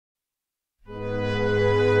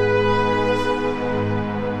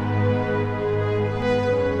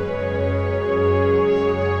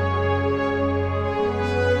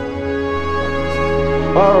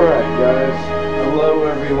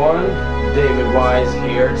Wise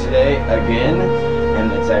here today again,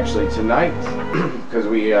 and it's actually tonight because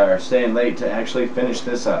we are staying late to actually finish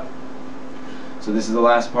this up. So this is the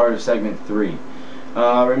last part of segment 3.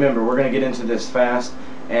 Remember, we're going to get into this fast,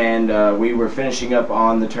 and we were finishing up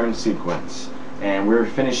on the turn sequence, and we're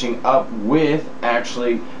finishing up with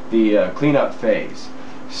actually the cleanup phase.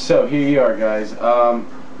 So here you are, guys,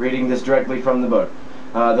 reading this directly from the book.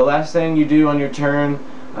 The last thing you do on your turn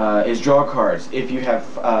is draw cards. If you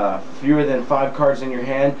have fewer than 5 cards in your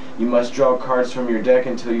hand, you must draw cards from your deck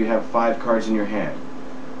until you have 5 cards in your hand.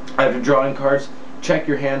 After drawing cards, check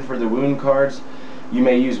your hand for the wound cards. You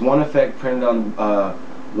may use one effect printed on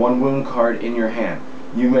one wound card in your hand.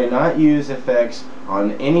 You may not use effects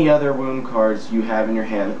on any other wound cards you have in your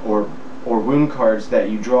hand, or wound cards that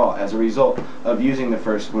you draw as a result of using the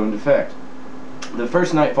first wound effect. The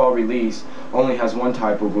first Nightfall release only has one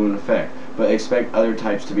type of wound effect, but expect other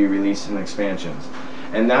types to be released in expansions.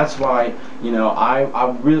 And that's why, you know,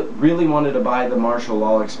 I really wanted to buy the martial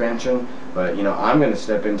law expansion, but, you know, I'm going to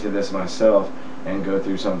step into this myself and go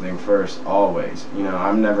through something first, always. You know,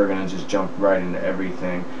 I'm never going to just jump right into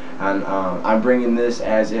everything. And I'm bringing this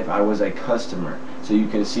as if I was a customer, so you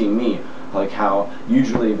can see me, like how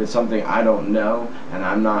usually if it's something I don't know and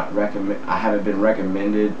I haven't been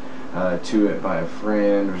recommended to it by a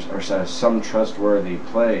friend or some trustworthy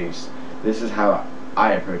place, this is how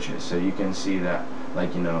I approach it. So you can see that,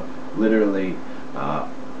 like, you know, literally,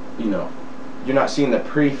 you know, you're not seeing the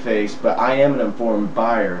preface, but I am an informed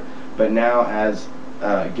buyer. But now, as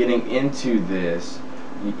getting into this,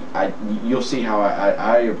 you'll see how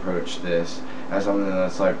I approach this as something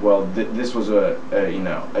that's like, well, this was you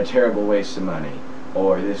know, a terrible waste of money,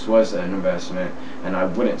 or this was an investment and I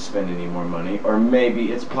wouldn't spend any more money, or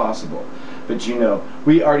maybe it's possible. But, you know,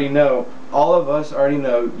 we already know, all of us already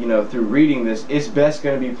know, you know, through reading this, it's best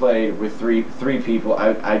going to be played with three people.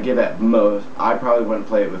 I give at most, I probably wouldn't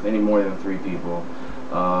play it with any more than 3 people.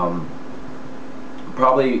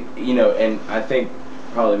 Probably, you know, and I think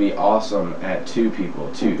probably be awesome at 2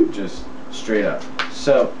 people too, just straight up.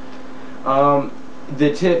 So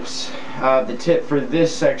the tip for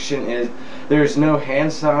this section is there's no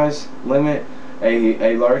hand size limit.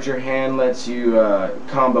 A larger hand lets you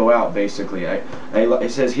combo out, basically.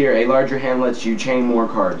 It says here, a larger hand lets you chain more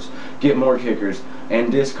cards, get more kickers,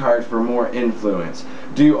 and discard for more influence.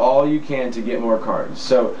 Do all you can to get more cards.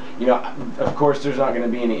 So, you know, of course there's not going to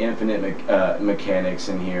be any infinite mechanics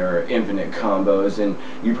in here, or infinite combos, and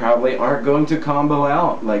you probably aren't going to combo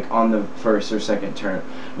out like on the first or second turn.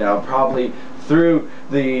 Now, probably through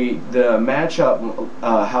the matchup,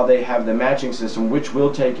 how they have the matching system, which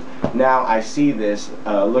will take, now I see this,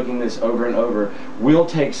 looking this over and over, will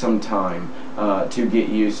take some time to get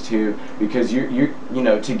used to, because you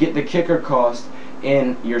know, to get the kicker cost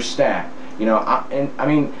in your stack. You know, I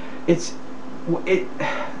mean,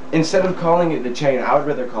 instead of calling it the chain, I would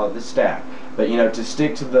rather call it the stack. But, you know, to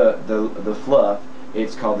stick to the fluff,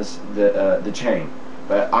 it's called the chain.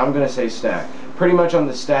 But I'm gonna say stack. Pretty much on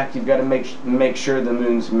the stack, you've got to make sure the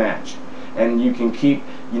moons match, and you can keep,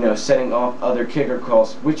 you know, setting off other kicker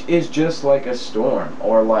calls, which is just like a storm,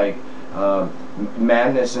 or like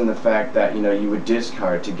madness in the fact that, you know, you would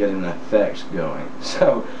discard to get an effect going.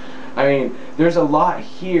 So, I mean, there's a lot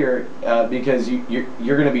here because you're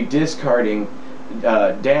going to be discarding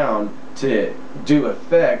down to do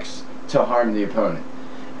effects to harm the opponent,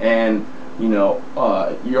 and, you know,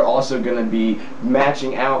 you're also going to be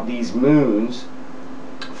matching out these moons.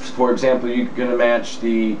 For example, you're going to match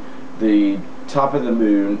the top of the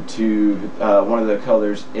moon to one of the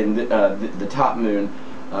colors in the top moon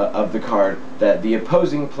of the card that the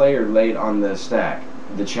opposing player laid on the stack,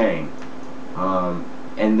 the chain.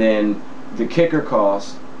 And then the kicker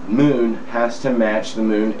cost, moon, has to match the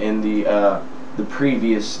moon in the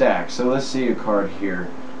previous stack. So let's see a card here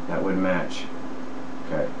that would match.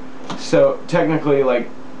 Okay. So technically, like,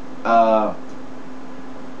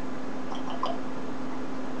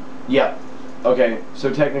 yeah, okay,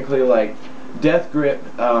 so technically, like, Death Grip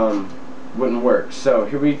wouldn't work. So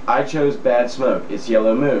here I chose Bad Smoke. It's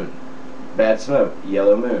Yellow Moon. Bad Smoke,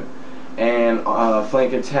 Yellow Moon. And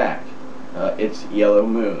Flank Attack, it's Yellow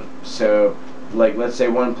Moon. So, like, let's say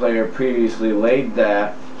one player previously laid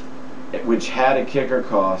that, which had a kicker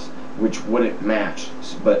cost, which wouldn't match,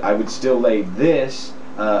 but I would still lay this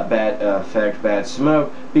Bad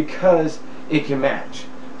Smoke, because it can match.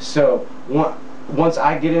 So once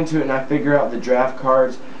I get into it and I figure out the draft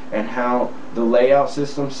cards and how the layout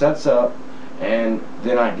system sets up, and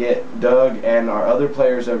then I get Doug and our other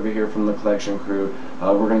players over here from the collection crew,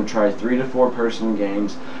 we're going to try 3 to 4 person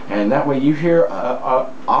games, and that way you hear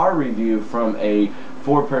our review from a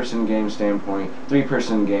 4-person game standpoint,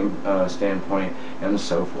 3-person game standpoint, and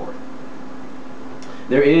so forth.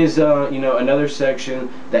 There is, you know, another section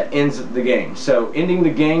that ends the game. So ending the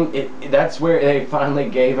game, that's where they finally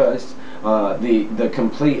gave us the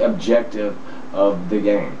complete objective of the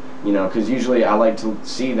game. You know, because usually I like to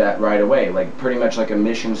see that right away, like pretty much like a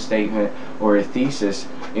mission statement or a thesis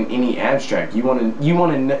in any abstract. You want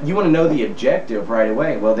to know the objective right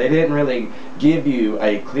away. Well, they didn't really give you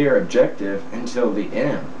a clear objective until the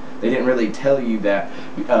end. They didn't really tell you that,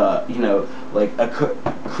 you know, like a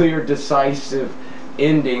clear, decisive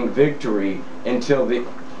ending victory until you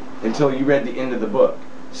read the end of the book.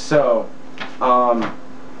 So,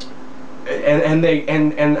 and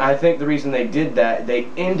I think the reason they did that, they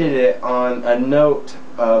ended it on a note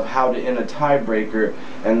of how to end a tiebreaker,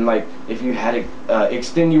 and like if you had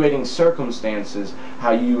extenuating circumstances,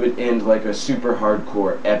 how you would end like a super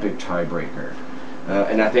hardcore epic tiebreaker.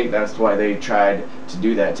 And I think that's why they tried to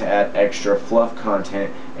do that, to add extra fluff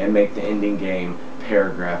content and make the ending game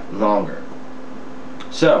paragraph longer.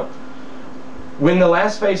 So, when the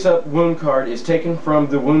last face-up wound card is taken from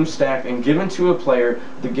the wound stack and given to a player,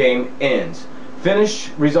 the game ends. Finish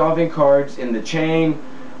resolving cards in the chain,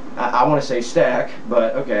 I want to say stack,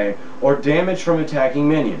 but okay, or damage from attacking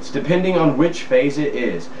minions, depending on which phase it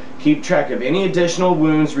is. Keep track of any additional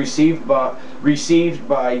wounds received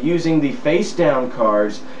by using the face-down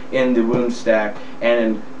cards in the wound stack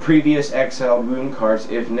and previous exiled wound cards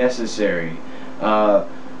if necessary.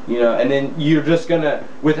 You know, and then you're just gonna,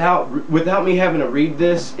 without me having to read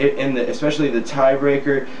this, especially the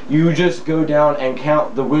tiebreaker, you just go down and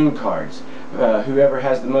count the wound cards. Whoever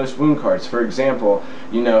has the most wound cards. For example,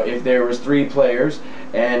 you know, if there was 3 players,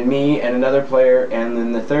 and me and another player, and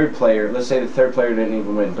then the third player, let's say the third player didn't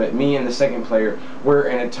even win, but me and the second player were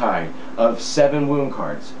in a tie of 7 wound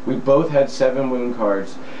cards. We both had 7 wound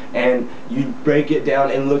cards, and you break it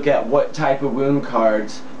down and look at what type of wound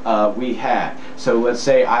cards we had. So let's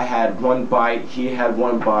say I had 1 bite, he had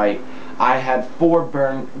 1 bite, I had 4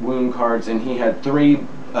 burn wound cards, and he had 3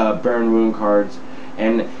 burn wound cards,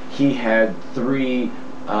 and he had 3,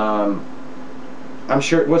 I'm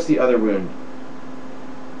sure, what's the other wound?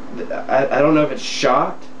 I don't know if it's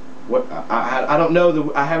shocked. What I don't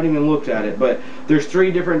know, I haven't even looked at it, but there's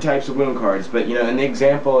 3 different types of wound cards. But you know, in the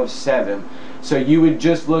example of 7, so you would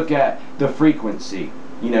just look at the frequency,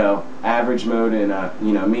 you know, average mode and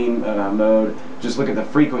you know, mean mode. Just look at the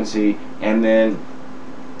frequency, and then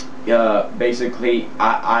basically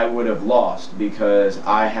I would have lost because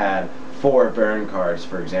I had 4 burn cards,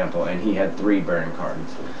 for example, and he had 3 burn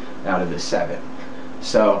cards out of the 7.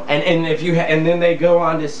 So, and if you and then they go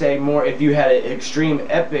on to say more, if you had an extreme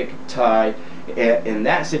epic tie in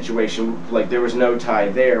that situation, like there was no tie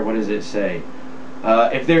there, what does it say?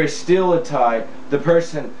 If there is still a tie, the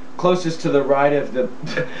person closest to the right of the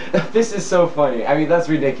this is so funny. I mean, that's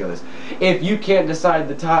ridiculous. If you can't decide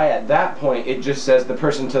the tie at that point, it just says the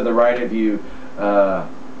person to the right of you,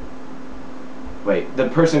 wait, the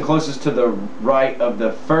person closest to the right of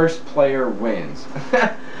the first player wins.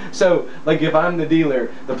 So, like, if I'm the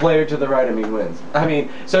dealer, the player to the right of me wins. I mean,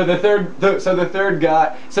 so the third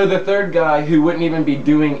guy who wouldn't even be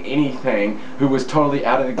doing anything, who was totally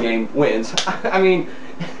out of the game, wins. I mean,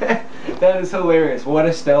 that is hilarious. What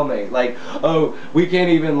a stalemate. Like, oh, we can't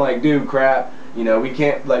even like do crap. You know, we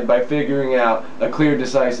can't, like, by figuring out a clear,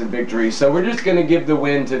 decisive victory. So we're just gonna give the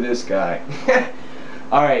win to this guy.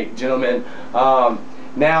 All right, gentlemen.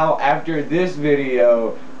 Now, after this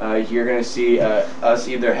video, you're going to see us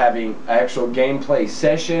either having actual gameplay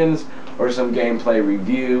sessions or some gameplay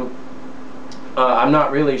review. I'm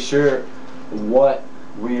not really sure what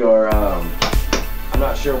we are, I'm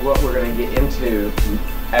not sure what we're going to get into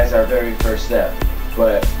as our very first step,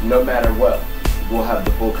 but no matter what, we'll have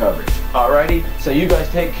the full coverage. Alrighty, so you guys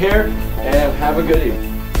take care and have a good evening.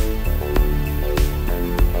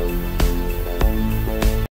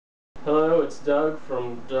 Hello, it's Doug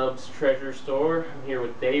from Doug's Treasure Store. I'm here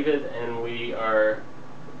with David, and we are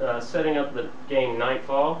setting up the game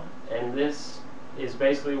NightFall, and this is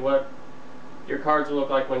basically what your cards will look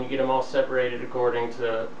like when you get them all separated according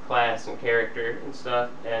to class and character and stuff,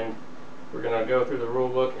 and we're going to go through the rule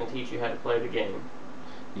book and teach you how to play the game.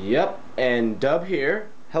 Yep, and Dub here.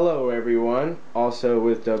 Hello everyone, also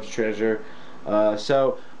with Dub's Treasure.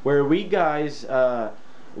 So where we guys,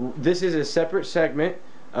 this is a separate segment.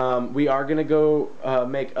 We are going to go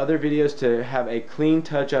make other videos to have a clean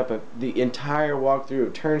touch up of the entire walkthrough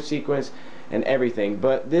of turn sequence and everything,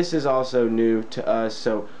 but this is also new to us,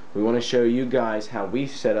 so we want to show you guys how we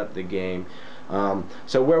set up the game.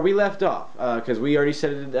 So where we left off, because we already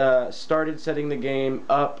started setting the game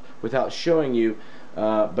up without showing you,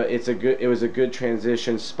 but it was a good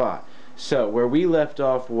transition spot. So where we left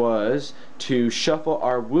off was to shuffle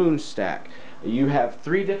our wound stack. You have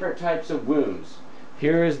 3 different types of wounds.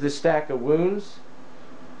 Here is the stack of wounds.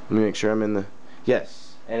 Let me make sure I'm in the...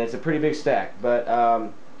 Yes, and it's a pretty big stack,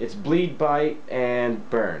 but it's bleed, bite, and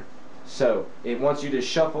burn. So it wants you to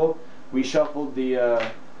shuffle. We shuffled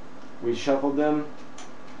them,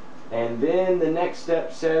 and then the next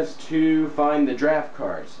step says to find the draft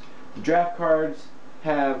cards. The draft cards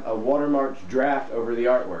have a watermarked draft over the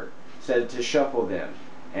artwork. It said to shuffle them,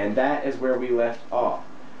 and that is where we left off.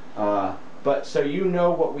 But so you know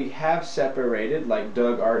what we have separated, like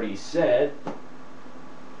Doug already said.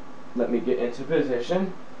 Let me get into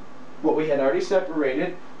position. What we had already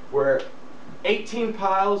separated were 18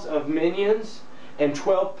 piles of minions and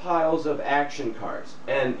 12 piles of action cards.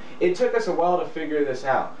 And it took us a while to figure this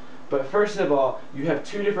out. But first of all, you have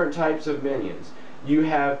 2 different types of minions. You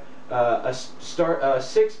have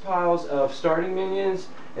 6 piles of starting minions,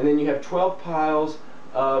 and then you have 12 piles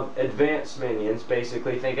of advanced minions.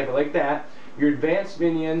 Basically, think of it like that. Your advanced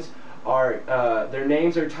minions are, their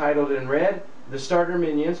names are titled in red. The starter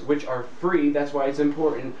minions, which are free, that's why it's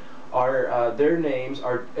important, are their names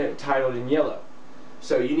are titled in yellow.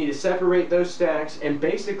 So you need to separate those stacks, and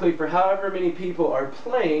basically for however many people are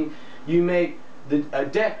playing, you make a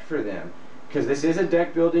deck for them, because this is a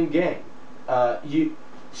deck building game.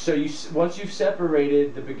 Once you've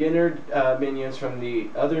separated the beginner minions from the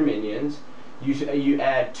other minions, you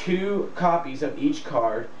add 2 copies of each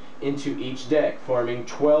card into each deck, forming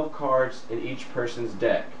 12 cards in each person's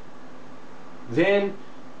deck. Then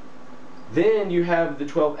you have the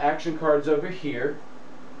 12 action cards over here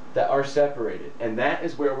that are separated, and that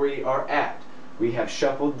is where we are at. We have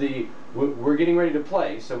shuffled we're getting ready to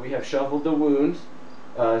play, so we have shuffled the wounds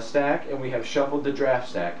stack, and we have shuffled the draft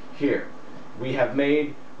stack here. We're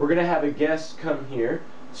going to have a guest come here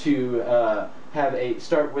to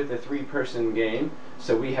start with a 3-person game,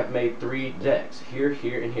 so we have made 3 decks, here,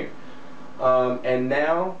 here, and here. And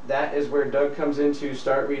now that is where Doug comes in to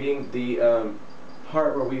start reading the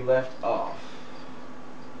part where we left off.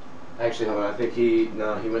 Actually, hold on, I think he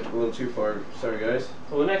went a little too far. Sorry, guys.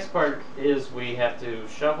 Well, the next part is we have to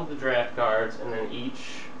shuffle the draft cards, and then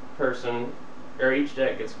each person, or each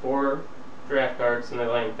deck gets 4 draft cards, and they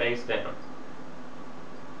lay them face down.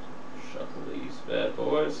 Shuffle these bad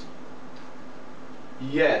boys.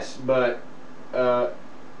 Yes, but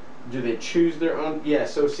do they choose their own? Yeah,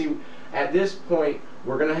 so see, at this point,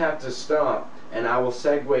 we're going to have to stop, and I will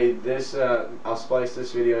segue this, I'll splice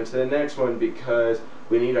this video into the next one, because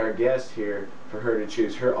we need our guest here for her to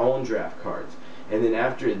choose her own draft cards. And then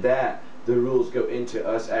after that, the rules go into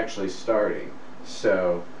us actually starting.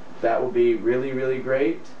 So that will be really, really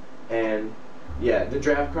great. And yeah, the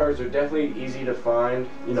draft cards are definitely easy to find.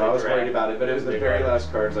 You know, I was worried about it, but it was the very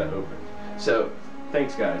last cards I opened. So,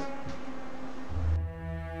 thanks guys.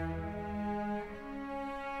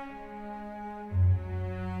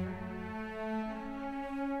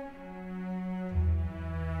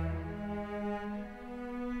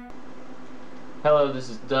 Hello, this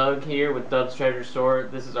is Doug here with Doug's Treasure Store.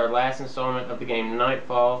 This is our last installment of the game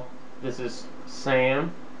NightFall. This is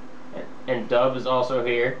Sam, and Dub is also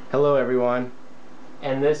here. Hello everyone.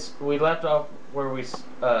 And we left off where we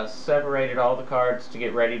separated all the cards to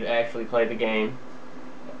get ready to actually play the game.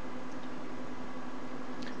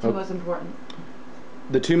 Two most important.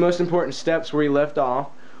 The 2 most important steps where we left off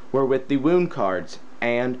were with the wound cards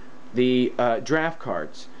and the draft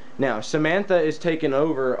cards. Now Samantha is taking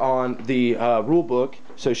over on the rule book,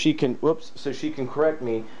 so she can correct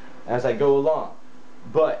me as I go along.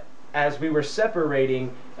 But as we were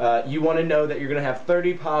separating, you want to know that you're going to have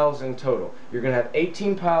 30 piles in total. You're going to have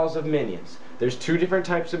 18 piles of minions. There's 2 different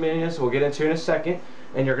types of minions we'll get into in a second,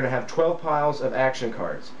 and you're going to have 12 piles of action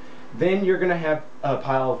cards. Then you're going to have a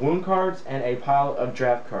pile of wound cards and a pile of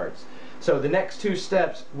draft cards. So the next 2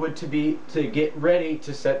 steps would be to get ready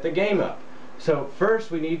to set the game up. So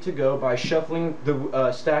first we need to go by shuffling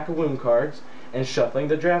the stack of wound cards and shuffling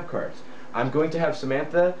the draft cards. I'm going to have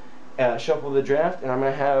Samantha shuffle the draft, and I'm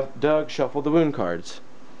going to have Doug shuffle the wound cards.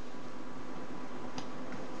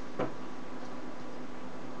 You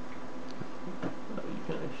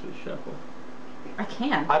can actually shuffle. I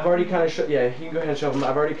can. I've already kind of yeah, you can go ahead and shuffle them.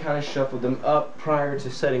 I've already kind of shuffled them up prior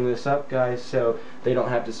to setting this up, guys, so they don't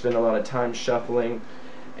have to spend a lot of time shuffling.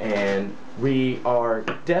 And we are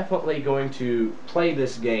definitely going to play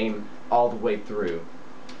this game all the way through.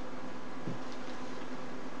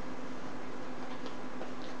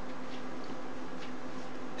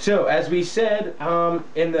 So, as we said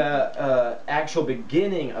in the actual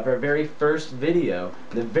beginning of our very first video,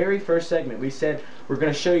 the very first segment, we said we're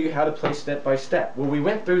going to show you how to play step by step. Well, we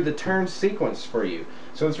went through the turn sequence for you.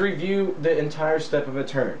 So let's review the entire step of a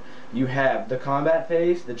turn. You have the combat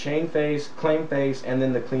phase, the chain phase, claim phase, and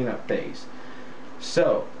then the cleanup phase.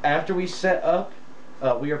 So, after we set up,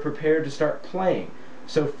 we are prepared to start playing.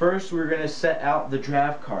 So first we're going to set out the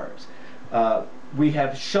draft cards. We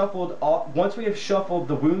have shuffled once we have shuffled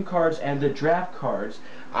the wound cards and the draft cards,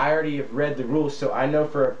 I already have read the rules, so I know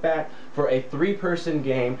for a fact for a 3-person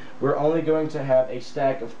game we're only going to have a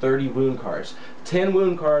stack of 30 wound cards. 10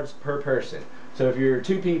 wound cards per person. So if you're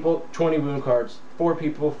 2 people, 20 wound cards, 4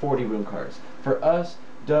 people, 40 wound cards. For us,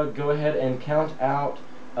 Doug, go ahead and count out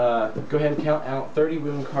 30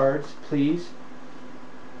 wound cards, please.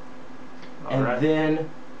 All and right. then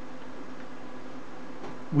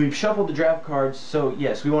we've shuffled the draft cards, so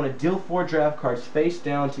yes, we want to deal 4 draft cards face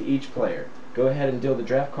down to each player. Go ahead and deal the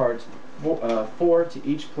draft cards 4 to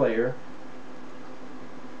each player.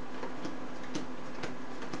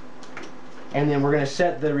 And then we're going to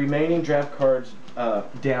set the remaining draft cards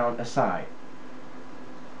down aside.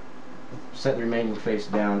 Set the remaining face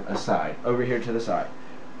down aside, over here to the side.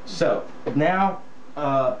 So, now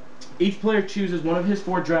each player chooses one of his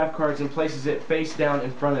 4 draft cards and places it face down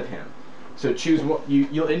in front of him. So choose one,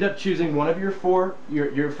 you'll end up choosing one of your 4,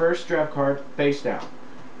 your first draft card face down.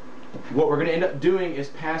 What we're going to end up doing is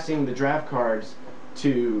passing the draft cards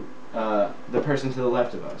to the person to the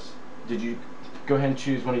left of us. Did you go ahead and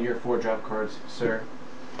choose one of your 4 draft cards, sir?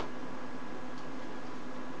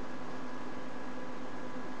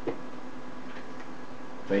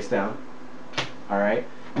 Face down. Alright.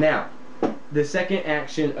 Now, the second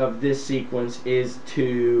action of this sequence is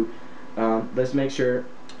to, let's make sure,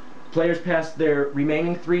 players pass their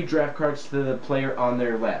remaining 3 draft cards to the player on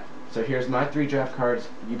their left. So here's my 3 draft cards,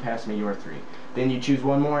 you pass me your 3. Then you choose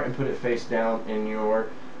one more and put it face down in your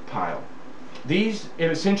pile. These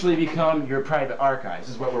essentially become your private archives,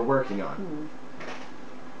 is what we're working on.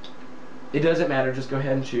 It doesn't matter, just go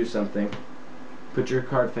ahead and choose something. Put your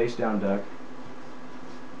card face down, Doug.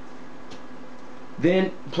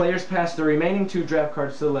 Then players pass the remaining 2 draft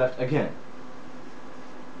cards to the left again.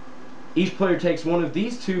 Each player takes one of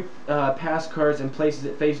these 2 pass cards and places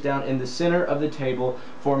it face down in the center of the table,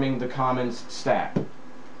 forming the commons stack.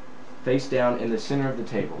 Face down in the center of the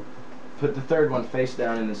table. Put the 3rd one face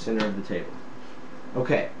down in the center of the table.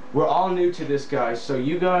 Okay, we're all new to this, guys, so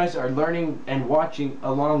you guys are learning and watching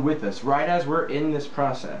along with us right as we're in this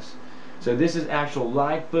process. So this is actual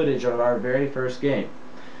live footage of our very first game.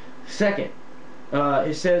 Second,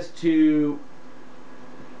 it says to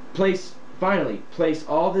place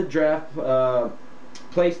all the draft,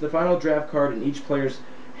 place the final draft card in each player's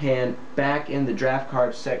hand back in the draft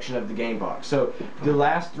cards section of the game box. So the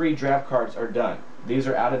last 3 draft cards are done. These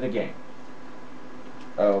are out of the game.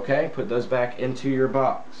 Okay, put those back into your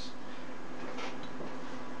box.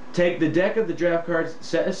 Take the deck of the draft cards,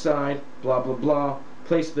 set aside, blah blah blah,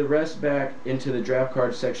 place the rest back into the draft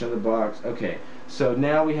cards section of the box. Okay, so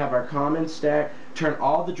now we have our common stack. Turn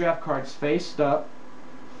all the draft cards faced up.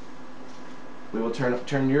 We will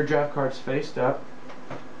turn your draft cards faced up.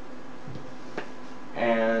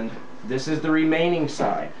 And this is the remaining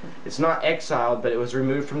side. It's not exiled, but it was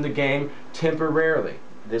removed from the game temporarily.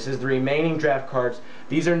 This is the remaining draft cards.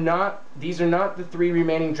 These are not the 3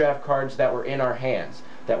 remaining draft cards that were in our hands,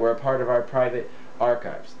 that were a part of our private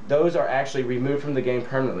archives. Those are actually removed from the game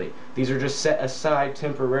permanently. These are just set aside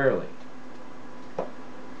temporarily.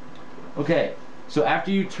 Okay, so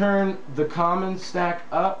after you turn the common stack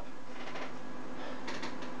up,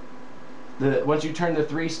 once you turn the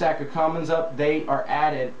 3 stack of commons up, they are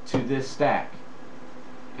added to this stack.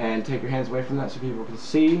 And take your hands away from that so people can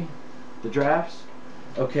see the drafts.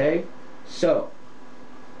 Okay, so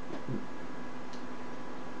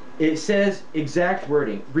it says exact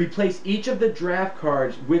wording. Replace each of the draft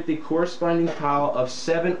cards with the corresponding pile of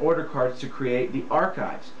 7 order cards to create the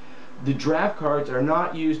archives. The draft cards are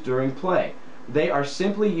not used during play. They are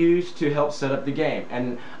simply used to help set up the game.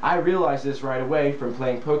 And I realized this right away from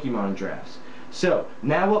playing Pokemon drafts. So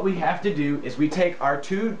now what we have to do is we take our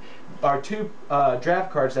two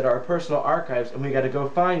draft cards that are our personal archives, and we got to go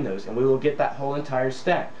find those, and we will get that whole entire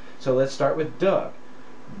stack. So let's start with Doug.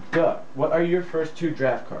 Doug, what are your first 2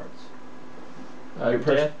 draft cards?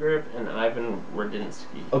 Death Grip and Ivan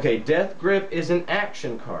Wardinsky. Okay, Death Grip is an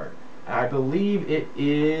action card. I believe it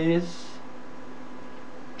is...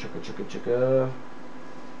 Do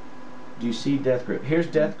you see Death Grip? Here's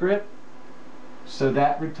Death Grip. So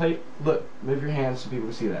that replace... Look, move your hands so people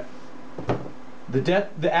can see that.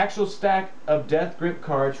 The actual stack of Death Grip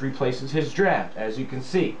cards replaces his draft, as you can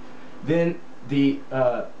see. Then the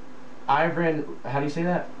Ivan, how do you say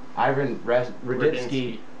that? Ivan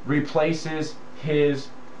Radinsky replaces his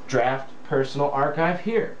draft personal archive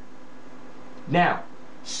here. Now,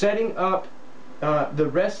 setting up the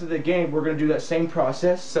rest of the game, we're going to do that same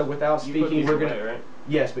process. So without speaking, we're going to... Right?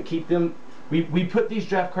 Yes, but keep them... We put these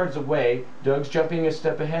draft cards away. Doug's jumping a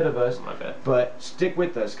step ahead of us. My bad. But stick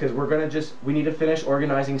with us, because we're going to we need to finish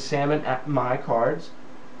organizing Sam and my cards.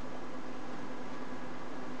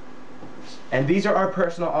 And these are our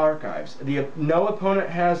personal archives. No opponent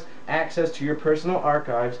has access to your personal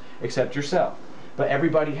archives except yourself. But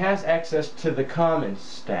everybody has access to the common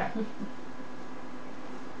stack.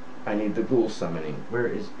 I need the ghoul summoning. Where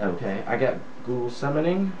is... Okay, I got ghoul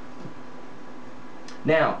summoning.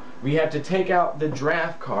 Now, we have to take out the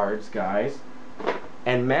draft cards, guys,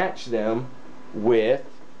 and match them with...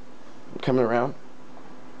 Coming around.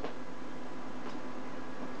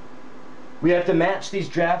 We have to match these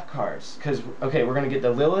draft cards, because, okay, we're going to get the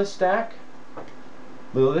Lilith stack.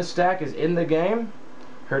 Lilith stack is in the game.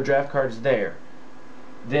 Her draft card's there.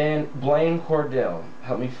 Then Blaine Cordell.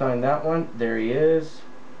 Help me find that one. There he is.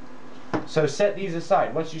 So set these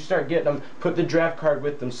aside. Once you start getting them, put the draft card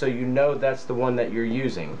with them so you know that's the one that you're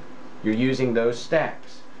using. You're using those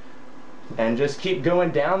stacks. And just keep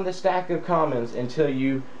going down the stack of commons until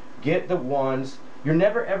you get the ones. You're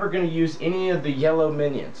never ever going to use any of the yellow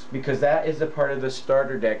minions, because that is a part of the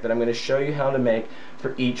starter deck that I'm going to show you how to make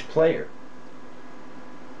for each player.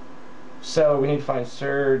 So we need to find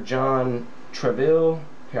Sir John Treville.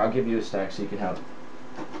 Here, I'll give you a stack so you can have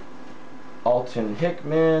Alton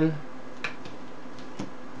Hickman.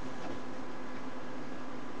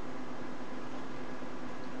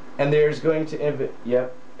 And there's going to,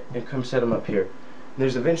 yep, and come set them up here.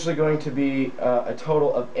 There's eventually going to be a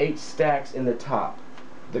total of 8 stacks in the top,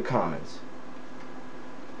 the commons.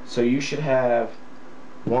 So you should have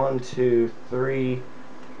 1, 2, 3.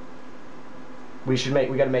 We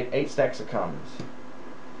got to make 8 stacks of commons.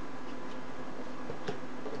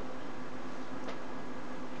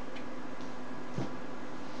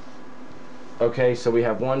 Okay, so we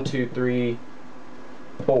have 1, 2, 3,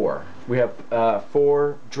 4. We have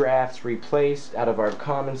 4 drafts replaced out of our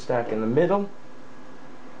common stack in the middle.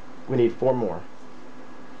 We need 4 more.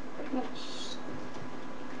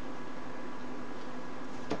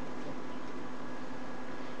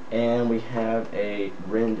 And we have a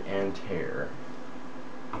Rend and Tear.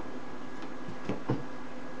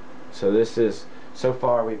 So this is, so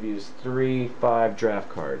far we've used 5 draft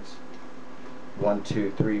cards. 1,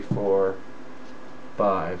 2, 3, 4,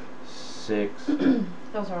 5, 6.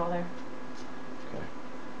 Those are all there.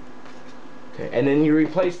 Okay, and then you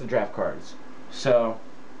replace the draft cards. So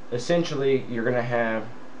essentially you're going to have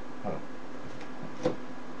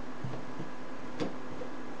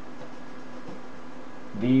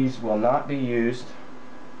these will not be used.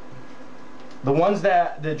 The ones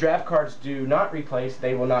that the draft cards do not replace,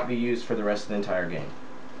 they will not be used for the rest of the entire game.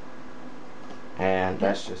 And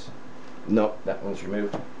that's just, nope, that one's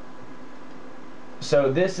removed.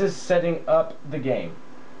 So this is setting up the game.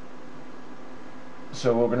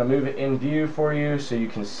 So we're going to move it in view for you so you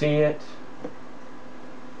can see it.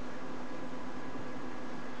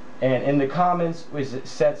 And in the commons, which it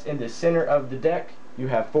sets in the center of the deck, you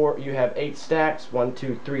have 8 stacks. 1,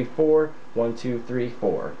 2, 3, 4. 1, 2, 3,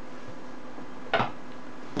 4.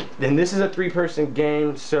 Then this is a 3-person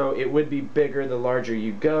game, so it would be bigger the larger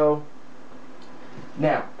you go.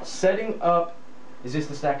 Now, setting up, is this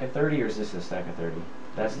the stack of 30 or is this the stack of 30?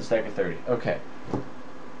 That's the stack of 30. Okay.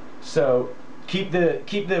 So keep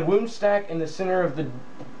the wound stack in the center of the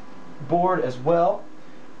board as well.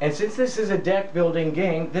 And since this is a deck building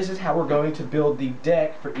game, this is how we're going to build the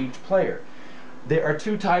deck for each player. There are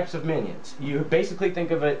 2 types of minions. You basically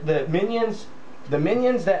think of it, the minions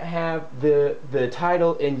that have the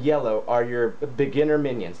title in yellow are your beginner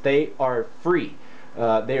minions. They are free.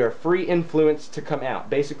 They are free influence to come out.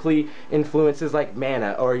 Basically, influences like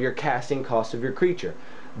mana or your casting cost of your creature.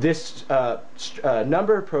 This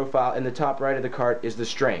number profile in the top right of the card is the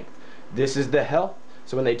strength. This is the health.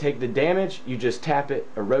 So when they take the damage, you just tap it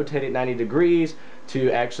or rotate it 90 degrees to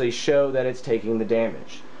actually show that it's taking the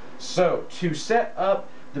damage. So to set up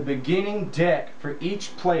the beginning deck for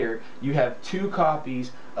each player, you have 2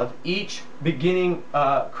 copies of each beginning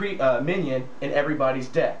minion in everybody's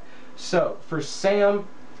deck. So for Sam,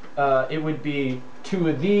 it would be 2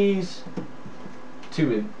 of these,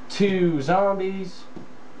 2 zombies,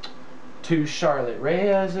 2 Charlotte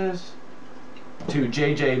Reyes's, 2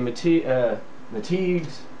 JJ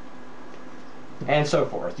Matigues, and so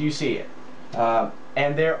forth. You see it.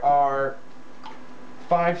 And there are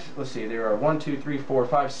 5, let's see, there are 1, 2, 3, 4,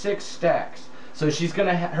 5, 6 stacks. So she's going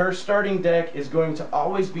to, her starting deck is going to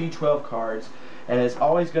always be 12 cards, and it's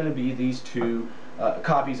always going to be these 2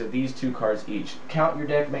 copies of these 2 cards each. Count your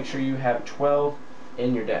deck, make sure you have 12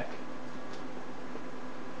 in your deck.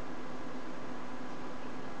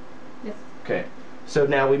 Yes. Okay, so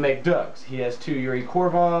now we make Doug's. He has 2 Yuri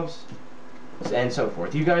Korvovs, and so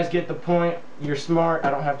forth. You guys get the point. You're smart.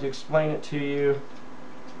 I don't have to explain it to you.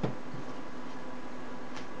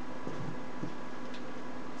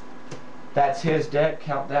 That's his deck.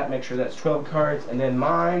 Count that. Make sure that's 12 cards. And then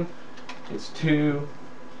mine is 2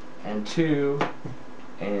 and 2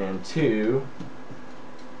 and 2,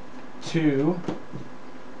 2,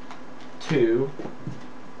 2,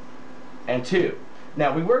 and 2.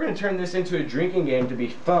 Now we were going to turn this into a drinking game to be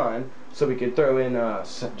fun, so we could throw in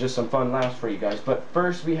just some fun laughs for you guys. But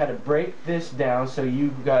first we had to break this down so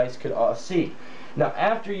you guys could all see. Now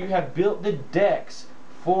after you have built the decks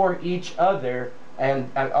for each other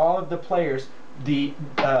and all of the players, the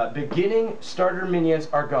beginning starter minions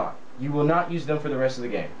are gone. You will not use them for the rest of the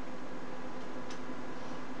game.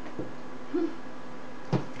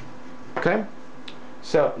 Okay?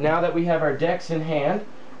 So now that we have our decks in hand,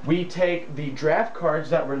 we take the draft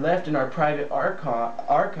cards that were left in our private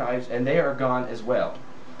archives, and they are gone as well.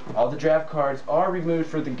 All the draft cards are removed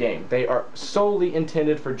for the game. They are solely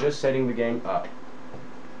intended for just setting the game up.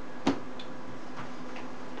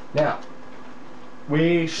 Now,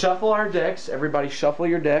 we shuffle our decks. Everybody shuffle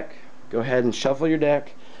your deck. Go ahead and shuffle your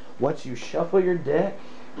deck. Once you shuffle your deck,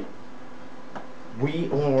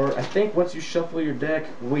 I think once you shuffle your deck,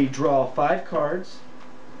 we draw 5 cards.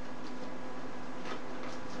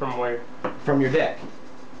 From where? From your deck.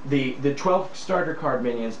 The 12 starter card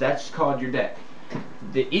minions, that's called your deck.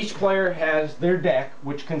 Each player has their deck,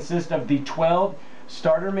 which consists of the 12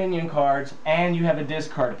 starter minion cards, and you have a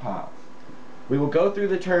discard pile. We will go through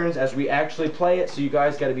the turns as we actually play it, so you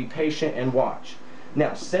guys got to be patient and watch.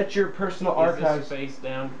 Now, set your personal archives. Is this face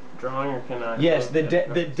down drawing, or can I? Yes, the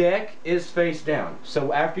deck is face down.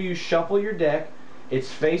 So after you shuffle your deck, it's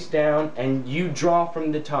face down, and you draw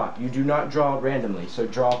from the top. You do not draw randomly. So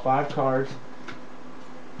draw 5 cards.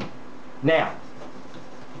 Now,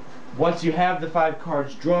 once you have the 5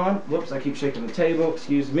 cards drawn, whoops, I keep shaking the table,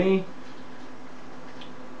 excuse me.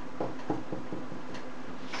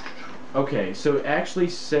 Okay, so it actually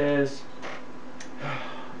says,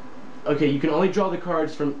 okay, you can only draw the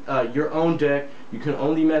cards from your own deck. You can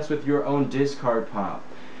only mess with your own discard pile.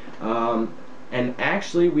 And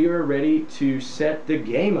actually, we are ready to set the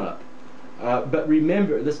game up. But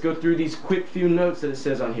remember, let's go through these quick few notes that it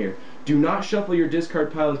says on here. Do not shuffle your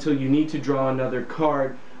discard pile until you need to draw another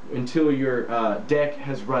card, until your deck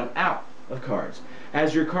has run out of cards.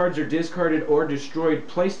 As your cards are discarded or destroyed,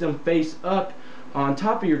 place them face up on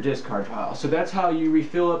top of your discard pile. So that's how you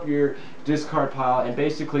refill up your discard pile, and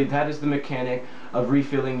basically that is the mechanic of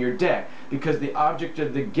refilling your deck, because the object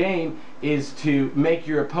of the game is to make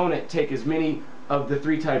your opponent take as many of the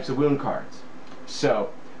 3 types of wound cards. So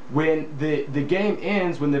when the game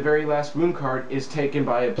ends, when the very last wound card is taken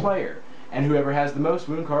by a player, and whoever has the most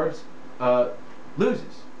wound cards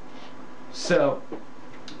loses. So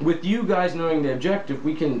with you guys knowing the objective,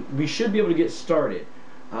 we should be able to get started.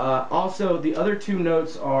 Also, the other 2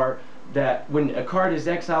 notes are that when a card is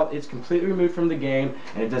exiled, it's completely removed from the game,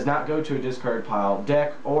 and it does not go to a discard pile,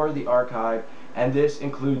 deck, or the archive, and this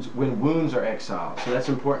includes when wounds are exiled. So that's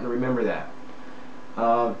important to remember that.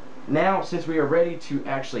 Now, since we are ready to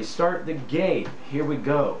actually start the game, here we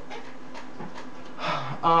go.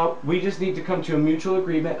 We just need to come to a mutual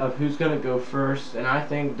agreement of who's going to go first, and I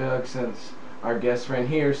think Doug, since our guest friend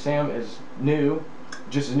here, Sam, is new,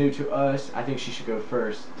 just as new to us, I think she should go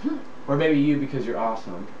first. Or maybe you, because you're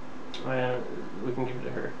awesome. We can give it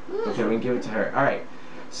to her. Okay, we can give it to her. Alright,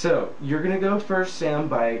 so you're going to go first, Sam,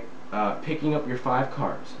 by picking up your 5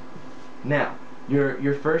 cards. Now,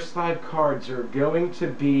 your first 5 cards are going to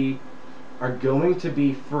be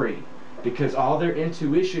free, because all their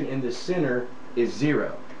intuition in the center is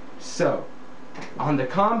 0. So, on the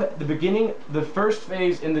first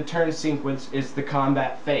phase in the turn sequence is the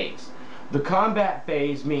combat phase. The combat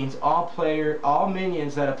phase means all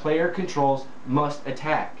minions that a player controls must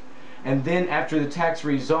attack. And then after the attack's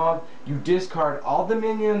resolved, you discard all the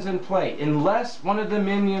minions in play, unless one of the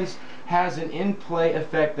minions has an in-play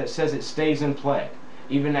effect that says it stays in play,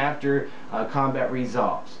 even after combat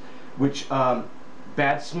resolves. Which,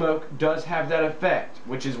 Bad Smoke does have that effect,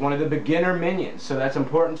 which is one of the beginner minions, so that's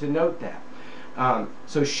important to note that.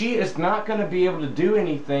 So she is not going to be able to do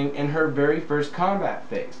anything in her very first combat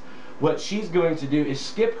phase. What she's going to do is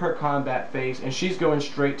skip her combat phase, and she's going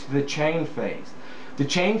straight to the chain phase. The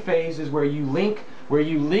chain phase is where you link where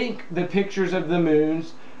you link the pictures of the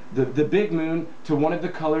moons, the big moon, to one of the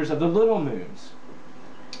colors of the little moons.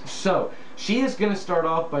 So she is going to start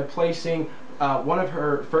off by placing one of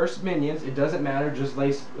her first minions. It doesn't matter, just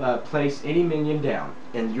place any minion down,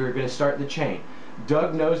 and you're going to start the chain.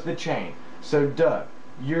 Doug knows the chain. So Doug,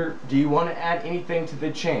 do you want to add anything to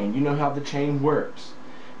the chain? You know how the chain works.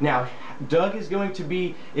 Now, Doug is going to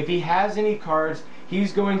be, if he has any cards,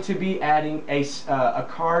 he's going to be adding a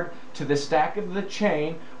card to the stack of the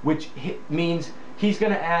chain, which means he's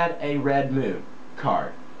going to add a red moon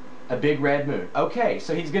card. A big red moon. Okay,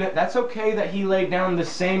 so that's okay that he laid down the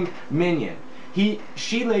same minion.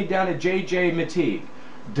 She laid down a JJ Mateague.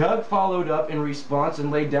 Doug followed up in response and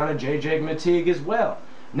laid down a JJ Mateague as well.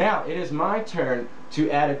 Now, it is my turn to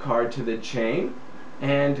add a card to the chain,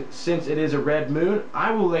 and since it is a red moon,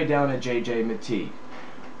 I will lay down a JJ Mateague.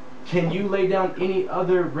 Can you lay down any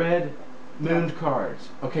other red moon cards?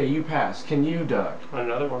 Okay, you pass. Can you, Doug?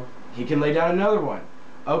 Another one. He can lay down another one.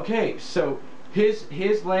 Okay, so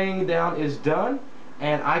his laying down is done,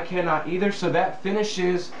 and I cannot either, so that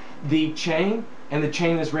finishes the chain, and the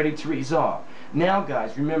chain is ready to resolve. Now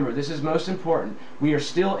guys, remember, this is most important. We are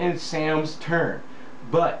still in Sam's turn,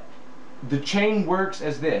 but the chain works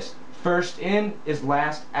as this. First in is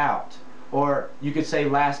last out, or you could say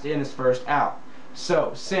last in is first out.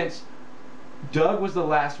 So since Doug was the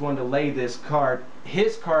last one to lay this card,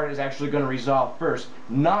 his card is actually going to resolve first,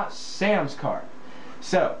 not Sam's card.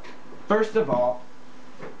 So first of all,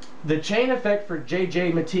 the chain effect for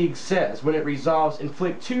JJ Mateague says, when it resolves,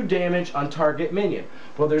 inflict 2 damage on target minion.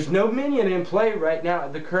 Well, there's no minion in play right now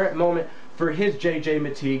at the current moment for his JJ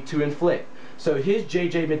Mateague to inflict. So his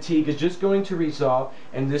JJ Mateague is just going to resolve,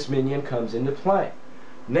 and this minion comes into play.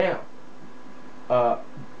 Now,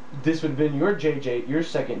 this would have been your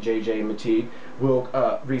second JJ Mateague will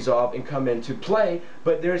resolve and come into play,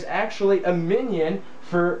 but there's actually a minion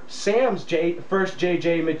for Sam's first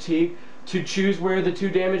JJ Mateague to choose where the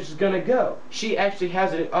 2 damage is going to go. She actually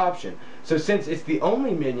has an option. So since it's the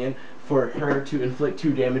only minion for her to inflict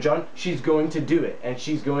 2 damage on, she's going to do it, and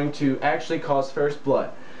she's going to actually cause first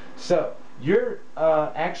blood. So your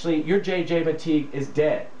JJ Mateague is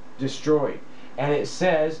dead, destroyed, and it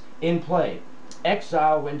says in play,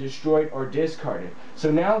 exile when destroyed or discarded.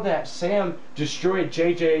 So now that Sam destroyed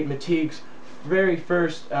JJ Mateague's very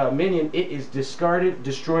first minion, it is discarded,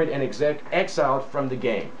 destroyed, and exiled from the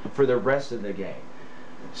game for the rest of the game.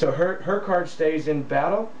 So her card stays in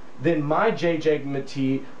battle. Then my JJ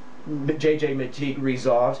Mateague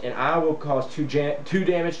resolves, and I will cause 2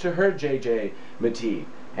 damage to her JJ Mateague,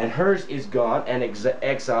 and hers is gone and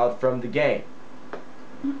exiled from the game.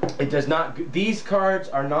 It does not. These cards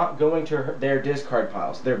are not going to their discard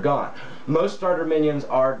piles. They're gone. Most starter minions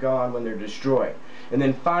are gone when they're destroyed. And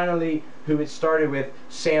then finally, who it started with,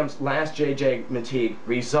 Sam's last JJ Mateague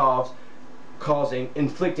resolves,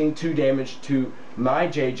 inflicting 2 damage to my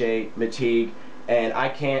JJ Mateague, and I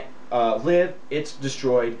can't live. It's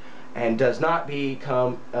destroyed and does not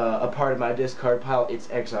become a part of my discard pile. It's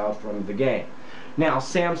exiled from the game. Now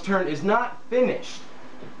Sam's turn is not finished.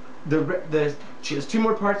 She has 2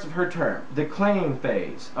 more parts of her turn. The claim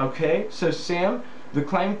phase. Okay, so Sam, the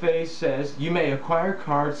claim phase says you may acquire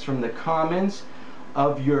cards from the commons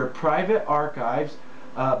of your private archives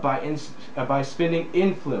by spending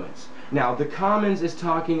influence. Now the commons is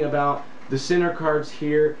talking about the center cards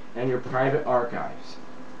here and your private archives.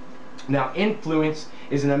 Now influence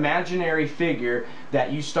is an imaginary figure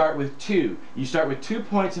that you start with 2. You start with 2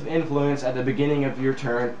 points of influence at the beginning of your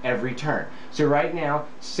turn every turn. So right now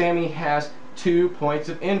Sammy has 2 points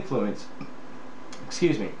of influence.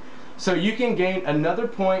 Excuse me. So you can gain another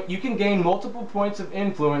point. You can gain multiple points of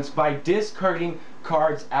influence by discarding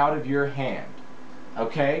cards out of your hand.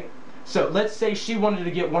 Okay? So let's say she wanted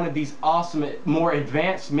to get one of these awesome, more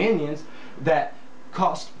advanced minions that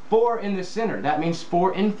cost 4 in the center. That means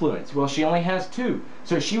 4 influence. Well, she only has 2.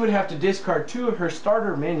 So she would have to discard 2 of her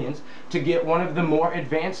starter minions to get one of the more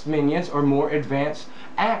advanced minions or more advanced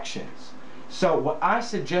actions. So what I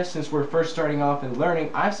suggest, since we're first starting off and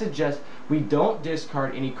learning, I suggest we don't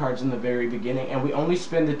discard any cards in the very beginning, and we only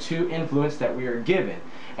spend the 2 influence that we are given.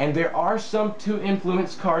 And there are some 2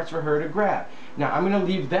 influence cards for her to grab. Now I'm going to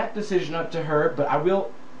leave that decision up to her, but I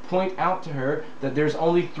will point out to her that there's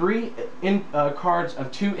only 3 cards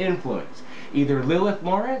of 2 influence. Either Lilith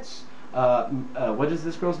Lawrence, what is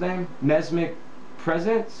this girl's name? Mesmic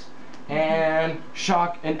Presence, and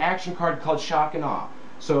an action card called Shock and Awe.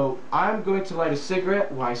 So I'm going to light a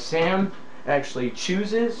cigarette while Sam actually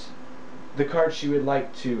chooses the card she would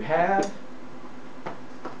like to have.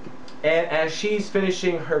 And as she's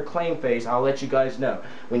finishing her claim phase, I'll let you guys know.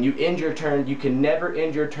 When you end your turn, you can never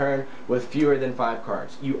end your turn with fewer than 5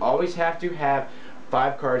 cards. You always have to have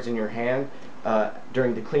 5 cards in your hand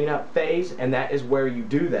during the cleanup phase, and that is where you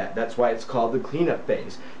do that. That's why it's called the cleanup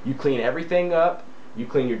phase. You clean everything up, you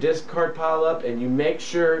clean your discard pile up, and you make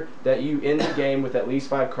sure that you end the game with at least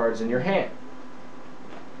 5 cards in your hand.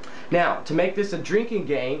 Now, to make this a drinking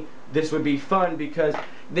game, this would be fun because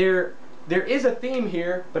there is a theme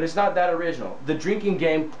here, but it's not that original. The drinking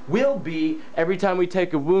game will be, every time we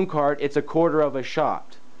take a wound card, it's a quarter of a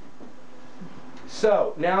shot.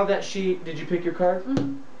 So, now that did you pick your card?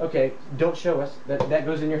 Mm-hmm. Okay, don't show us. That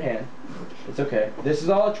goes in your hand. It's okay. This is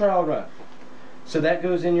all a trial run. So that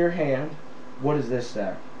goes in your hand. What is this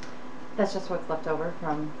stack? That's just what's left over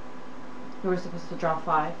from. We were supposed to draw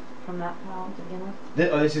 5 from that pile to begin with.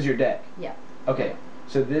 This is your deck? Yeah. Okay,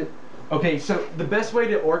 so so the best way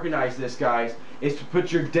to organize this, guys, is to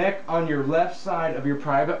put your deck on your left side of your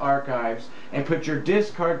private archives and put your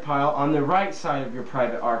discard pile on the right side of your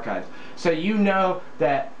private archives. So you know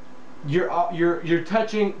that you're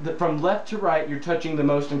touching from left to right. You're touching the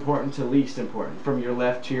most important to least important, from your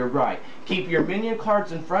left to your right. Keep your minion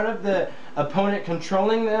cards in front of the opponent,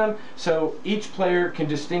 controlling them, so each player can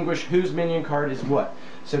distinguish whose minion card is what.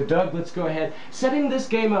 So Doug, let's go ahead. Setting this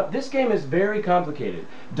game up, this game is very complicated.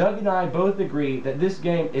 Doug and I both agree that this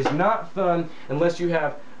game is not fun unless you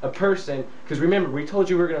have a person, because remember, we told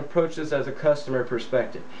you we're going to approach this as a customer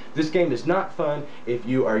perspective. This game is not fun if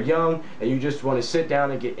you are young and you just want to sit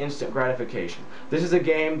down and get instant gratification. This is a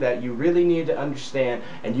game that you really need to understand,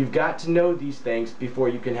 and you've got to know these things before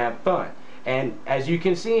you can have fun. And as you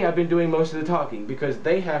can see, I've been doing most of the talking because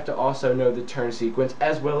they have to also know the turn sequence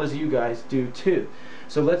as well as you guys do too.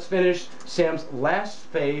 So let's finish Sam's last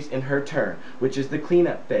phase in her turn, which is the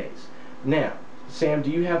cleanup phase. Now, Sam, do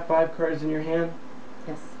you have 5 cards in your hand?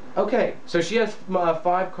 Yes. Okay, so she has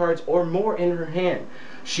 5 cards or more in her hand.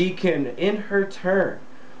 She can end her turn.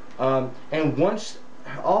 And once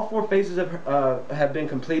all 4 phases of have been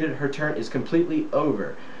completed, her turn is completely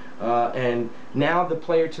over. And now the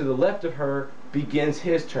player to the left of her begins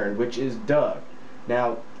his turn, which is Doug.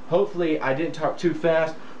 Now, hopefully I didn't talk too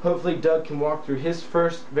fast. Hopefully Doug can walk through his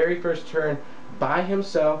very first turn by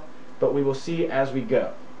himself, but we will see as we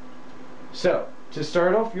go. So, to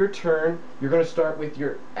start off your turn, you're going to start with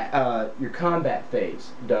your combat phase,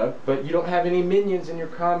 Doug, but you don't have any minions in your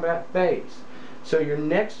combat phase. So your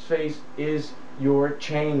next phase is your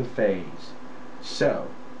chain phase. So,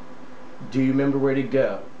 do you remember where to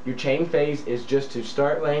go? Your chain phase is just to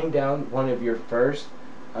start laying down one of your first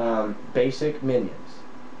basic minions.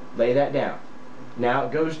 Lay that down. Now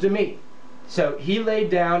it goes to me. So he laid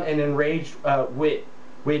down an enraged wit,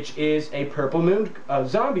 which is a purple moon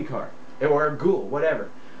zombie card, or a ghoul, whatever.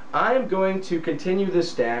 I am going to continue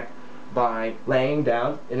this stack by laying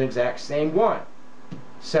down an exact same one.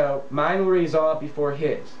 So mine will resolve before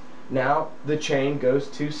his. Now the chain goes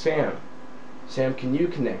to Sam. Sam, can you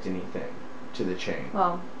connect anything to the chain?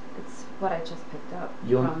 Well, it's what I just picked up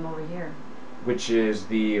from over here. Which is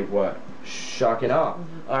the what? Shock and Awe.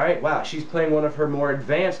 Mm-hmm. Alright, wow, she's playing one of her more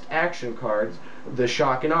advanced action cards, the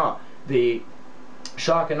Shock and Awe. The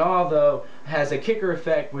Shock and Awe, though, has a kicker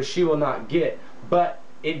effect which she will not get, but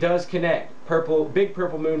it does connect. Big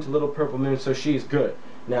purple moon to little purple moon, so she's good.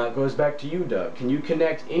 Now it goes back to you, Doug. Can you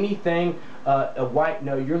connect anything, a white?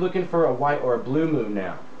 No, you're looking for a white or a blue moon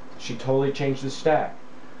now. She totally changed the stack.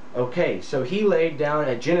 Okay, so he laid down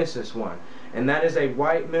a Genesis one, and that is a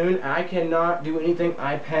white moon. I cannot do anything.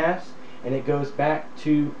 I pass, and it goes back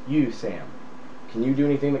to you, Sam. Can you do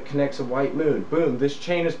anything that connects a white moon? Boom, this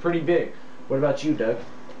chain is pretty big. What about you, Doug?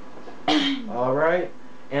 Alright,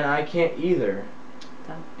 and I can't either.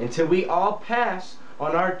 Done. Until we all pass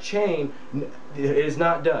on our chain, it is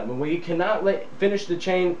not done. When we cannot finish the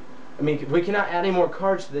chain, we cannot add any more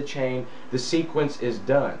cards to the chain, the sequence is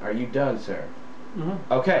done. Are you done, sir?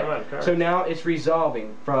 Mm-hmm. Okay, Right, so now it's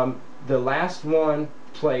resolving from the last one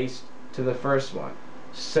placed to the first one.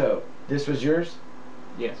 So, this was yours?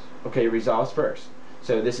 Yes. Okay, resolves first.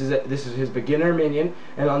 So this is his beginner minion,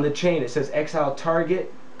 and on the chain it says exile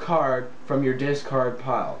target card from your discard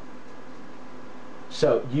pile.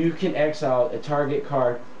 So you can exile a target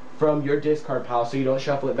card from your discard pile so you don't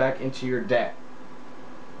shuffle it back into your deck.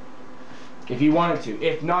 If you wanted to.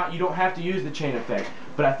 If not, you don't have to use the chain effect.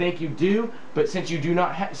 But I think you do, but since you do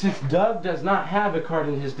not since Doug does not have a card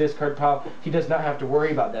in his discard pile, he does not have to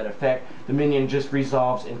worry about that effect. The minion just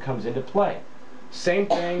resolves and comes into play. Same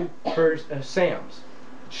thing for Sam's.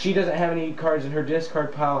 She doesn't have any cards in her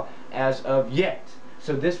discard pile as of yet,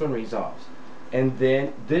 so this one resolves. And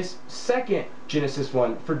then this second Genesis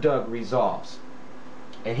one for Doug resolves.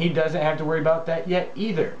 and he doesn't have to worry about that yet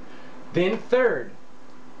either. Then third,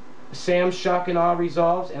 Sam's Shock and Awe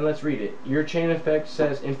resolves, and let's read it. Your chain effect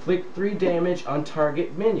says inflict 3 damage on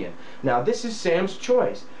target minion. Now this is Sam's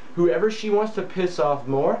choice. Whoever she wants to piss off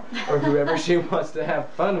more, or whoever she wants to have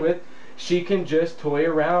fun with, she can just toy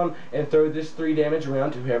around and throw this 3 damage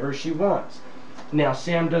around to whoever she wants. Now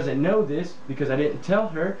Sam doesn't know this because I didn't tell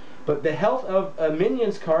her, but the health of a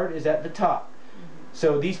minion's card is at the top.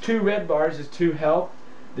 So these 2 red bars is 2 health,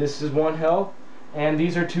 this is 1 health, and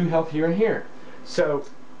these are 2 health here and here. So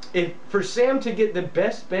if for Sam to get the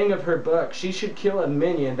best bang of her buck, she should kill a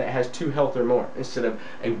minion that has 2 health or more instead of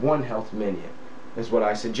a 1 health minion, is what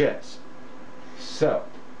I suggest. So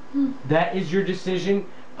that is your decision.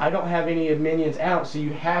 I don't have any minions out, so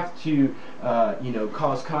you have to you know,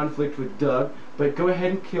 cause conflict with Doug, but go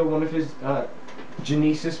ahead and kill one of his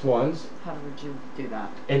Genesis ones. How would you do that?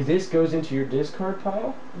 And this goes into your discard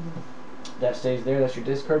pile. That stays there, that's your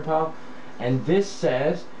discard pile. And this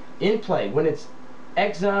says, in play, when it's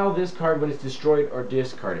exile this card when it's destroyed or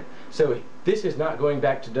discarded. So this is not going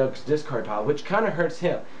back to Doug's discard pile, which kind of hurts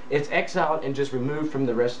him. It's exiled and just removed from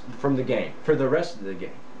the game for the rest of the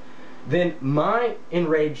game. Then my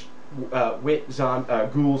enraged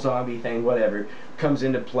ghoul zombie thing, whatever, comes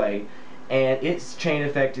into play, and its chain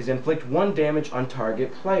effect is inflict 1 damage on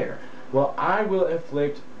target player. Well, I will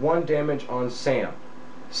inflict 1 damage on Sam.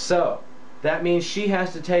 So that means she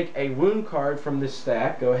has to take a wound card from this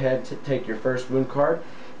stack. Go ahead to take your first wound card.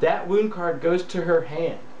 That wound card goes to her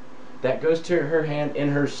hand. That goes to her hand in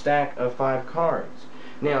her stack of 5 cards.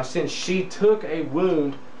 Now, since she took a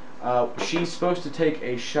wound, she's supposed to take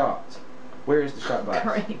a shot. Where is the shot glass?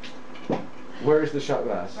 Great. Where is the shot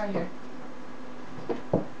glass? Right here.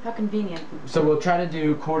 How convenient. So we'll try to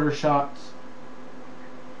do quarter shots.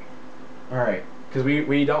 Alright, because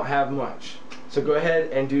we don't have much. So go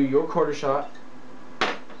ahead and do your quarter shot.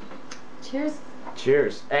 Cheers.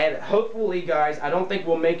 Cheers. And hopefully, guys, I don't think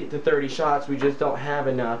we'll make it to 30 shots. We just don't have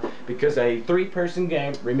enough because a 3-person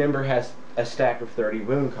game, remember, has a stack of 30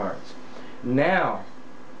 wound cards. Now,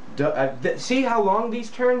 see how long these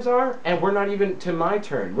turns are? And we're not even to my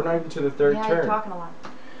turn. We're not even to the 3rd turn. Yeah, you're talking a lot.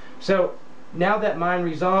 So, now that mine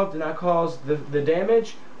resolved and I caused the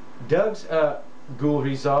damage, Doug's ghoul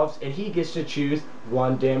resolves and he gets to choose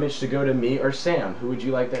 1 damage to go to me or Sam. Who would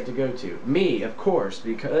you like that to go to? Me, of course,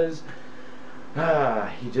 because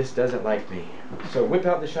he just doesn't like me. So whip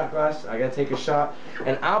out the shot glass. I gotta take a shot,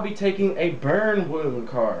 and I'll be taking a burn wound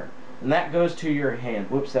card, and that goes to your hand.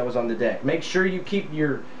 Whoops, that was on the deck. Make sure you keep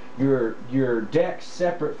your deck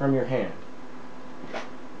separate from your hand.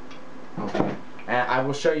 Okay. And I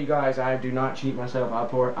will show you guys. I do not cheat myself.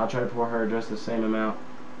 I'll try to pour her just the same amount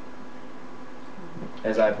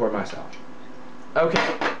as I pour myself.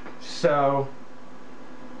 Okay. So.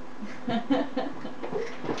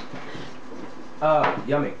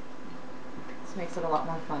 Yummy. This makes it a lot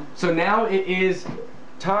more fun. So now it is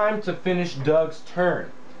time to finish Doug's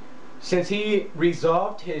turn. Since he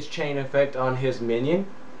resolved his chain effect on his minion,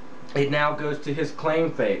 it now goes to his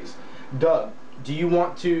claim phase. Doug, do you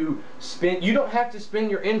want to spend? You don't have to spend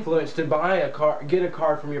your influence to buy a card, get a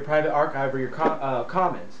card from your private archive or your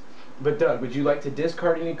commons. But Doug, would you like to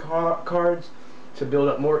discard any cards to build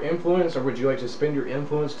up more influence, or would you like to spend your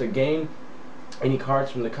influence to gain any cards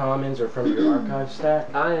from the commons or from your archive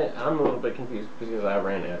stack? I'm a little bit confused because I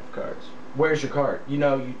ran out of cards. Where's your card? You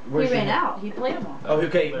know, where's He ran out. He played them all. Oh,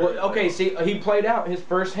 okay. Well, okay. See, he played out his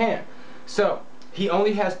first hand, so he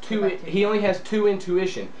only has 2. He only has 2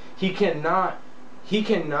 intuition. He cannot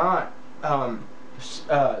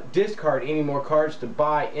discard any more cards to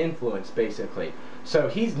buy influence, basically. So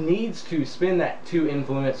he needs to spend that 2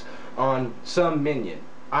 influence on some minion.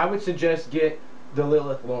 I would suggest get the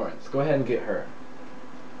Lilith Lawrence. Go ahead and get her.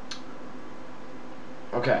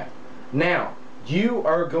 Okay. Now, you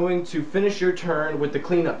are going to finish your turn with the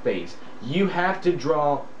cleanup phase. You have to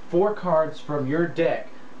draw 4 cards from your deck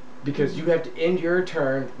because you have to end your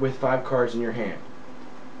turn with 5 cards in your hand.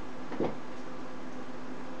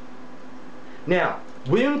 Now,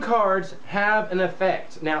 wound cards have an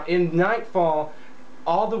effect. Now, in NightFall,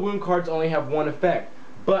 all the wound cards only have 1 effect,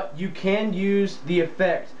 but you can use the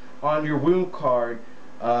effect on your wound card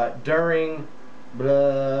during,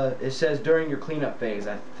 it says during your cleanup phase,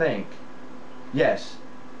 I think. Yes.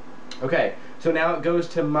 Okay, so now it goes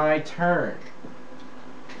to my turn.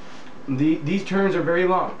 These turns are very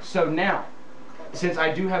long. So now, since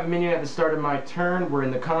I do have a minion at the start of my turn, we're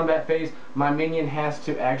in the combat phase, my minion has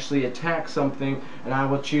to actually attack something, and I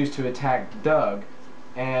will choose to attack Doug.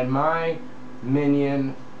 And my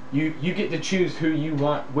minion, you get to choose who you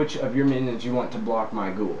want, which of your minions you want to block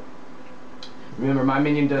my ghoul. Remember, my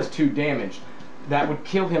minion does 2 damage. that would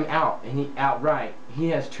kill him outright. He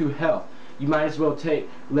has 2 health. You might as well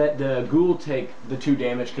let the ghoul take the 2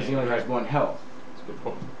 damage because he only has 1 health. That's a good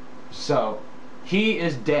point. So he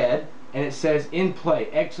is dead, and it says in play,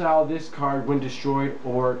 exile this card when destroyed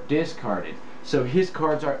or discarded. So his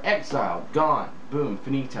cards are exiled, gone, boom,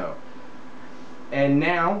 finito. And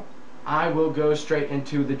now I will go straight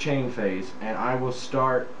into the chain phase, and I will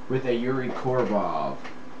start with a Yuri Korbov.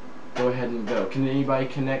 Go ahead and go. Can anybody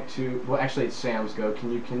connect to... Well, actually, it's Sam's go.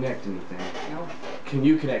 Can you connect anything? No. Can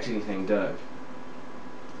you connect anything, Doug?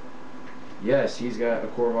 Yes, he's got a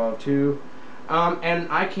Korbov too. And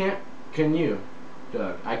I can't... Can you,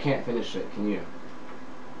 Doug? I can't finish it. Can you?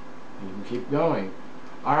 You can keep going.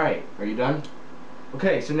 Alright, are you done?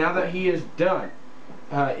 Okay, so now that he is done,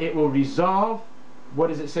 it will resolve. What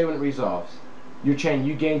does it say when it resolves? Your chain,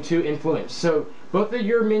 you gain 2 influence. So both of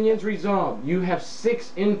your minions resolve. You have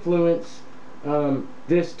 6 influence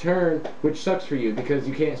this turn, which sucks for you because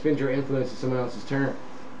you can't spend your influence in someone else's turn.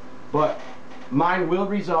 But mine will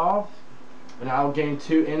resolve, and I'll gain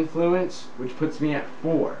 2 influence, which puts me at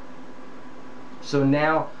 4. So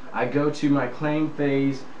now I go to my claim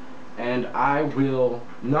phase, and I will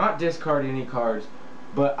not discard any cards,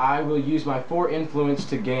 but I will use my 4 influence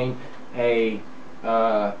to gain a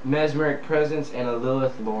Mesmeric Presence and a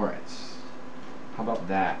Lilith Lawrence. How about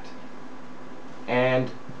that?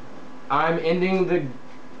 And I'm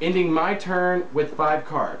ending my turn with 5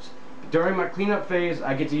 cards. During my cleanup phase,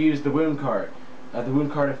 I get to use the wound card, the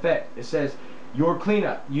wound card effect. It says, your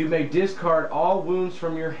cleanup, you may discard all wounds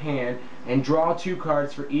from your hand and draw 2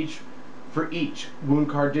 cards for each wound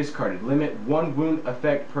card discarded. Limit 1 wound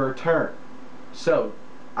effect per turn. So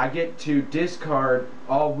I get to discard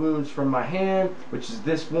all wounds from my hand, which is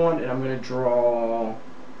this one, and I'm going to draw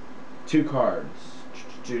 2 cards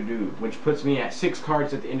to do, which puts me at 6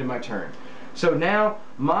 cards at the end of my turn. So now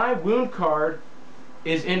my wound card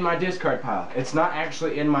is in my discard pile. It's not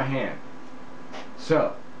actually in my hand.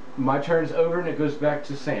 So my turn's over, and it goes back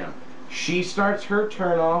to Sam. She starts her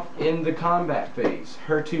turn off in the combat phase.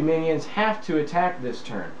 Her 2 minions have to attack this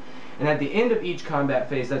turn. And at the end of each combat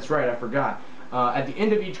phase, that's right, I forgot. At the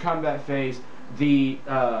end of each combat phase, the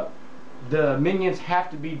minions have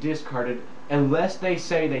to be discarded unless they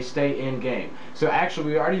say they stay in game. So actually,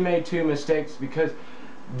 we already made 2 mistakes because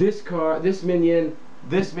this minion,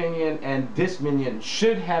 and this minion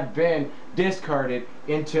should have been discarded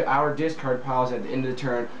into our discard piles at the end of the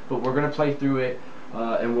turn. But we're going to play through it,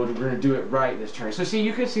 and we're going to do it right this turn. So see,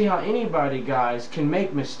 you can see how anybody, guys, can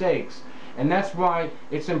make mistakes. And that's why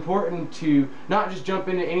it's important to not just jump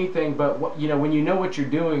into anything, but when you know what you're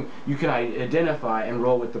doing, you can identify and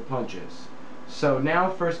roll with the punches. So now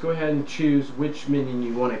first go ahead and choose which minion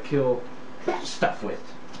you want to kill stuff with.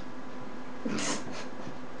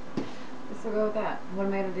 So go with that. What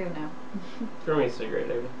am I going to do now? Throw me a cigarette,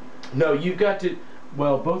 David. No, you've got to...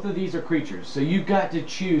 Well, both of these are creatures, so you've got to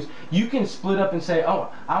choose. You can split up and say, oh,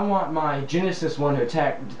 I want my Genesis one to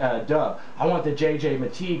attack Doug. I want the JJ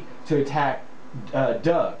Matique to attack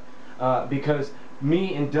Doug. Because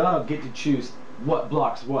me and Doug get to choose what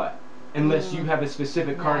blocks what. Unless you have a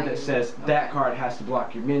specific card that says that card has to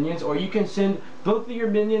block your minions. Or you can send both of your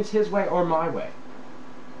minions his way or my way.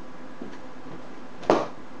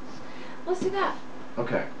 Let's do that.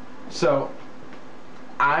 Okay, so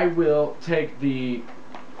I will take the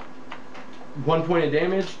 1 point of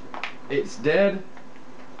damage. It's dead.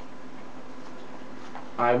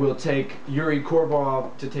 I will take Yuri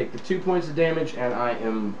Korbov to take the 2 points of damage,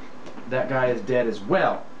 and that guy is dead as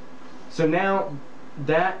well. So now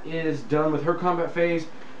that is done with her combat phase.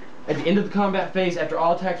 At the end of the combat phase, after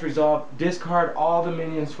all attacks resolve, discard all the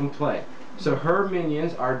minions from play. So her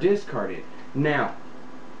minions are discarded. Now,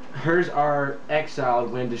 hers are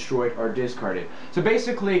exiled when destroyed or discarded. So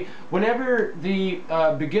basically, whenever the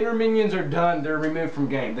beginner minions are done, they're removed from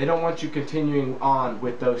game. They don't want you continuing on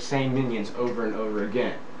with those same minions over and over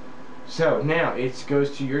again. So now it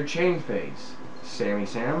goes to your chain phase, Sammy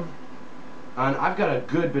Sam. And I've got a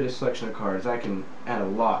good bit of selection of cards. I can add a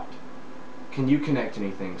lot. Can you connect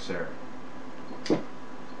anything, sir?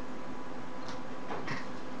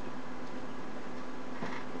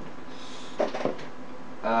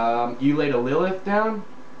 You laid a Lilith down,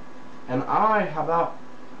 and how about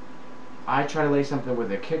I try to lay something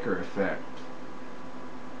with a kicker effect?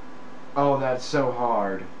 Oh, that's so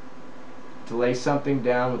hard. To lay something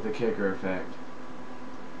down with a kicker effect.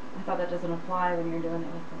 I thought that doesn't apply when you're doing it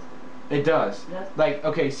like this. It does. Like,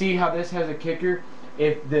 okay, see how this has a kicker?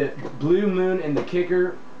 If the blue moon and the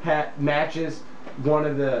kicker matches one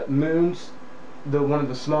of the moons, one of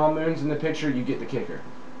the small moons in the picture, you get the kicker.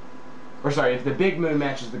 Or sorry, if the big moon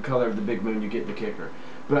matches the color of the big moon, you get the kicker.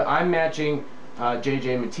 But I'm matching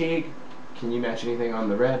JJ Mateague, can you match anything on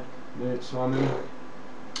the red small moon?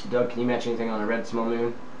 Doug, can you match anything on a red small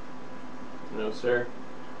moon? No, sir.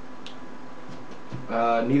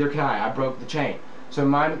 Neither can I. I broke the chain. So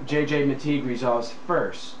my JJ Mateague resolves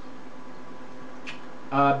first.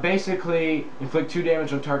 Basically, inflict 2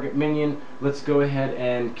 damage on target minion. Let's go ahead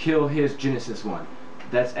and kill his Genesis one.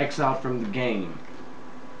 That's exiled from the game.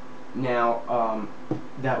 Now,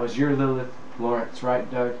 that was your Lilith Lawrence, right,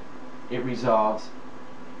 Doug? It resolves.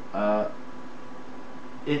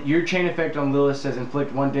 Your chain effect on Lilith says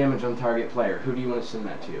inflict 1 damage on target player. Who do you want to send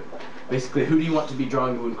that to? Basically, who do you want to be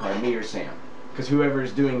drawing the wound card, me or Sam? Because whoever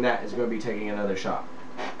is doing that is going to be taking another shot.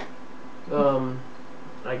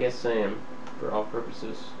 I guess Sam, for all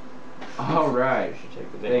purposes. All right. She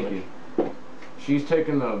take the damage. Thank you. She's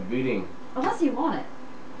taking the beating. Unless you want it.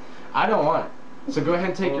 I don't want it. So go ahead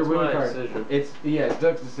and take your wound card. Decision. It's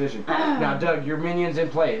Doug's decision. Now, Doug, your minion's in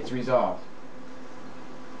play. It's resolved.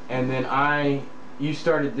 And then you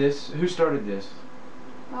started this. Who started this?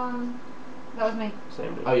 That was me.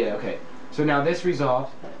 Sam did. Oh yeah, okay. So now this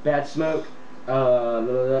resolved. Bad smoke.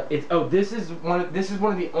 This is one of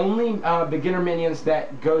the only beginner minions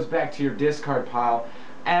that goes back to your discard pile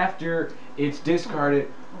after it's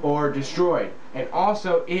discarded or destroyed. And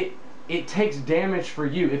also it takes damage for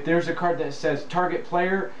you. If there's a card that says target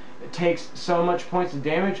player takes so much points of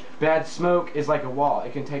damage, Bad Smoke is like a wall.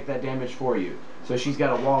 It can take that damage for you. So she's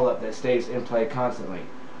got a wall up that stays in play constantly.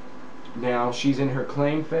 Now she's in her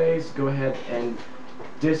claim phase. Go ahead and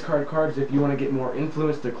discard cards if you want to get more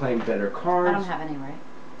influence to claim better cards. I don't have any, right?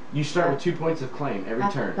 You start with 2 points of claim every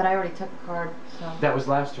turn. But I already took a card, so... That was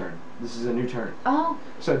last turn. This is a new turn. Oh.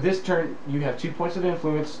 So this turn, you have 2 points of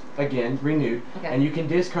influence, again, renewed. Okay. And you can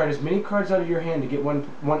discard as many cards out of your hand to get one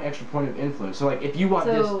extra point of influence. So, like, if you want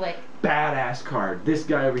this badass card, this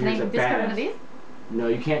guy over here is a badass. Can I discard one of these? No,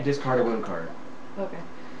 you can't discard a wound card. Okay.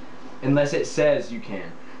 Unless it says you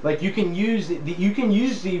can. Like, you can use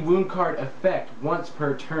the wound card effect once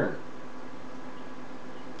per turn.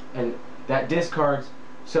 And that discards...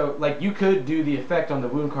 So, like, you could do the effect on the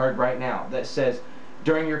wound card right now that says,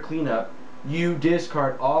 during your cleanup, you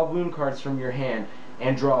discard all wound cards from your hand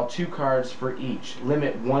and draw 2 cards for each.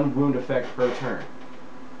 Limit 1 wound effect per turn.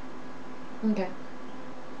 Okay.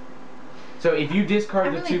 So, if you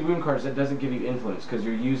discard the 2 wound cards, that doesn't give you influence because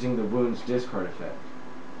you're using the wound's discard effect.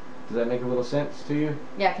 Does that make a little sense to you?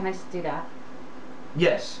 Yeah, can I just do that?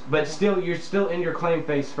 Yes, but still, you're still in your claim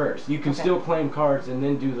phase first. You can still claim cards and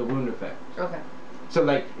then do the wound effect. Okay. So,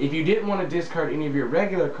 like, if you didn't want to discard any of your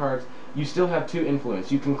regular cards, you still have 2 influence.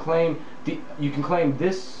 You can claim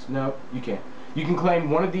this. No, you can't. You can claim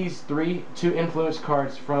one of these 2 influence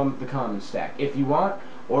cards from the common stack if you want,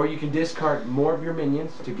 or you can discard more of your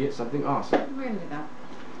minions to get something awesome. We're gonna do that.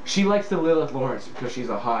 She likes the Lilith Lawrence because she's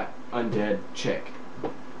a hot undead chick.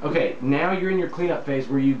 Okay, now you're in your cleanup phase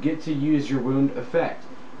where you get to use your wound effect,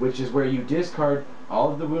 which is where you discard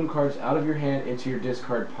all of the wound cards out of your hand into your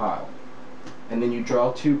discard pile. And then you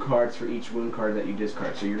draw 2 cards for each wound card that you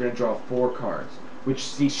discard. So you're going to draw 4 cards. Which,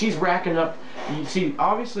 see, she's racking up. You see,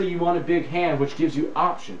 obviously you want a big hand, which gives you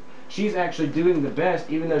option. She's actually doing the best,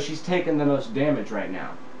 even though she's taking the most damage right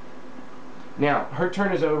now. Now, her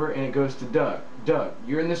turn is over, and it goes to Doug. Doug,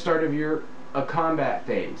 you're in the start of your combat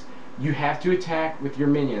phase. You have to attack with your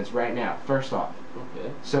minions right now, first off. Okay.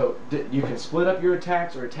 So you can split up your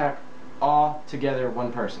attacks or attack all together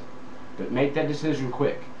one person. But make that decision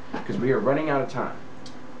quick, because we are running out of time.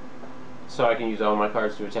 So I can use all my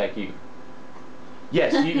cards to attack you?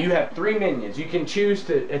 Yes, you have 3 minions. You can choose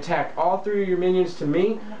to attack all 3 of your minions to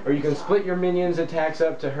me, or you can split your minions' attacks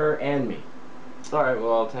up to her and me. Alright,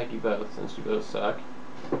 well I'll attack you both, since you both suck.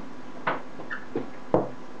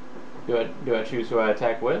 Do I choose who I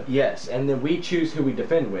attack with? Yes, and then we choose who we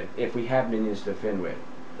defend with, if we have minions to defend with.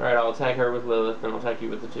 Alright, I'll attack her with Lilith, and I'll attack you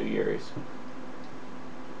with the 2 Yuris.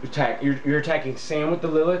 You're attacking Sam with the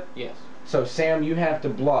Lilith? Yes. So Sam, you have to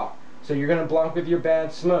block. So you're going to block with your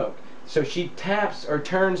Bad Smoke. So she taps or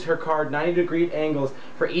turns her card 90-degree angles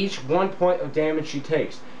for each 1 point of damage she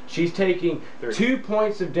takes. She's taking 2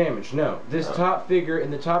 points of damage. No, this top figure in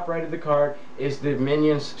the top right of the card is the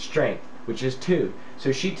minion's strength, which is 2.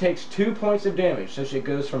 So she takes 2 points of damage. So she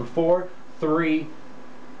goes from 4, 3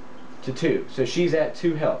 to 2. So she's at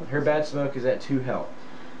 2 health. Her Bad Smoke is at 2 health.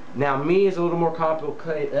 Now me is a little more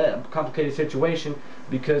complicated situation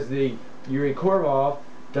because the Yuri Korvov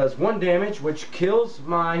does 1 damage, which kills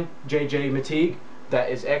my JJ Mateague that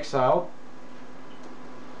is exiled.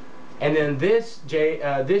 And then this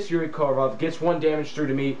Yuri Korvov gets 1 damage through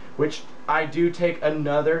to me, which I do take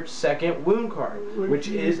another second wound card, which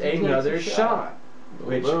is another shot.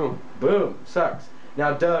 Which, boom, sucks.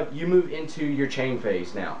 Now, Doug, you move into your chain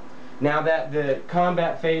phase now. Now that the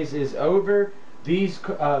combat phase is over, these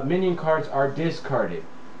minion cards are discarded.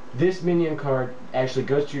 This minion card actually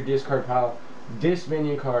goes to your discard pile. This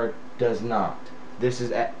minion card does not. This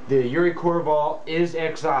is the Yuri Korval is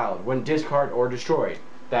exiled when discarded or destroyed.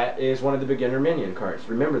 That is one of the beginner minion cards.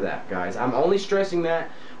 Remember that, guys. I'm only stressing that.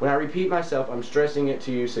 When I repeat myself, I'm stressing it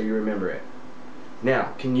to you so you remember it.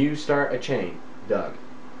 Now, can you start a chain, Doug?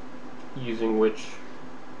 Using which?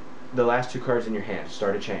 The last 2 cards in your hand.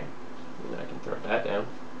 Start a chain. And I can throw that down.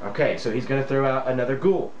 Okay, so he's going to throw out another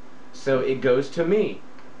ghoul. So it goes to me.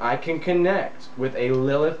 I can connect with a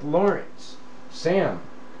Lilith Lawrence. Sam,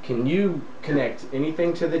 can you connect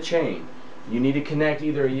anything to the chain? You need to connect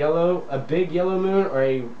either a big yellow moon or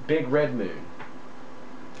a big red moon.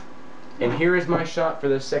 And here is my shot for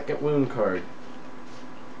the second wound card.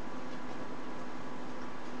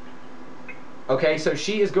 Okay, so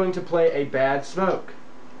she is going to play a bad smoke.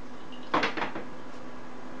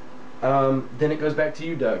 Then it goes back to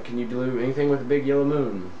you, Doug. Can you do anything with a big yellow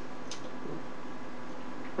moon?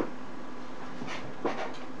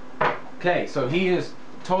 Okay, so he has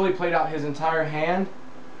totally played out his entire hand.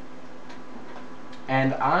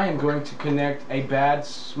 And I am going to connect a bad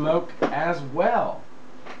smoke as well.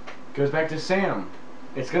 Goes back to Sam.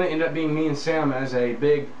 It's going to end up being me and Sam as a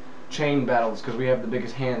big chain battles because we have the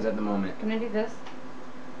biggest hands at the moment. Can I do this?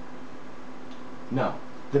 No.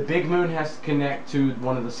 The big moon has to connect to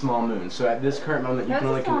one of the small moons. So at this current moment you can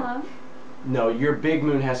only connect. No, your big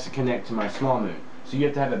moon has to connect to my small moon. So you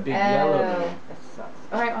have to have a big yellow moon. That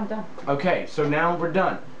sucks. Alright, I'm done. Okay, so now we're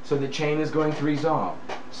done. So the chain is going to resolve.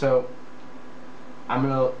 So I'm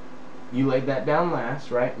gonna. You laid that down last,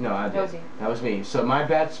 right? No, I did. That was you. That was me. So my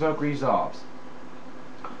bad smoke resolves.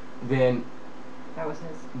 Then That was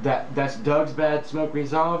his. that's Doug's bad smoke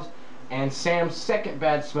resolves, and Sam's second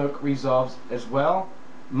bad smoke resolves as well.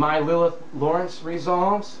 My Lilith Lawrence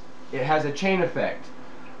resolves. It has a chain effect.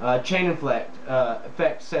 Chain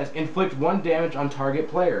effect says inflict 1 damage on target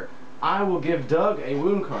player. I will give Doug a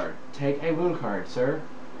wound card. Take a wound card, sir.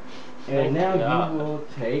 And now you will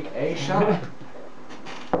take a shot.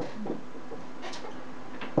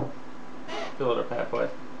 Fill it up halfway.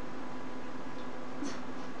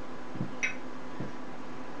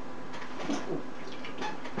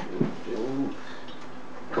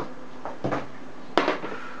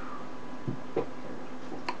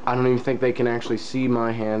 I don't even think they can actually see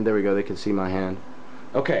my hand. There we go, they can see my hand.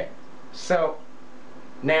 Okay, so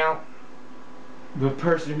now the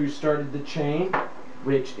person who started the chain,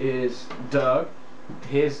 which is Doug,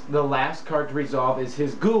 the last card to resolve is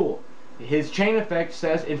his ghoul. His chain effect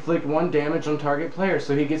says inflict 1 damage on target player,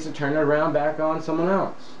 so he gets to turn it around back on someone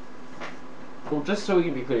else. Well, just so we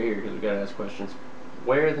can be clear here, because we gotta ask questions.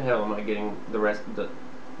 Where the hell am I getting the rest of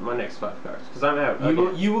my next 5 cards? Because I'm out.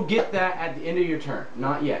 Okay. You will get that at the end of your turn.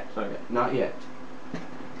 Not yet. Okay. Not yet.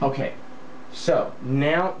 Okay. So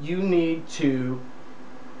now you need to.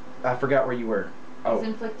 I forgot where you were. Oh. He's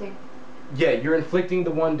inflicting. Yeah, you're inflicting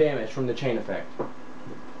the 1 damage from the chain effect.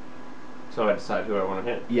 So I decide who I want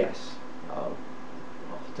to hit. Yes. I'll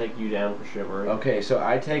take you down for chivalry. Okay, so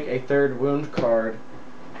I take a 3rd wound card.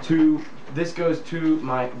 This goes to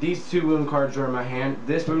my. These 2 wound cards are in my hand.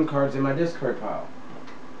 This wound card's in my discard pile.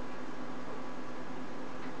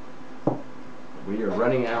 We are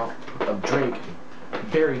running out of drink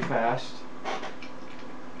very fast.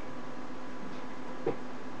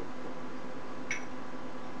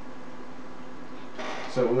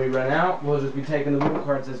 So when we run out, we'll just be taking the wound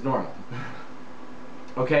cards as normal.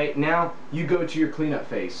 Okay, now you go to your cleanup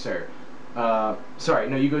phase, sir. Sorry,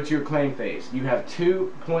 no, you go to your claim phase. You have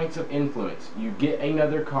 2 points of influence. You get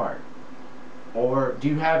another card. Or do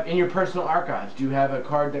you have, in your personal archives, do you have a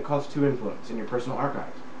card that costs 2 influence in your personal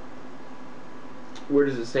archives? Where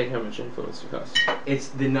does it state how much influence it costs? It's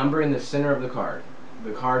the number in the center of the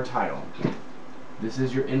card title. This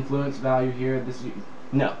is your influence value here.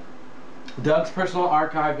 No. Doug's personal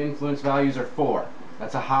archive influence values are 4.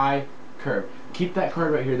 That's a high curve. Keep that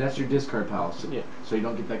card right here. That's your discard pile. So you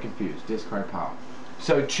don't get that confused. Discard pile.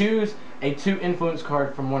 So choose a 2 influence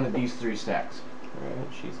card from one of these 3 stacks. Alright,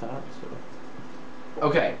 she's hot, so.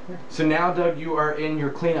 Okay, so now, Doug, you are in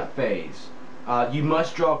your cleanup phase. You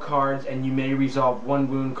must draw cards, and you may resolve 1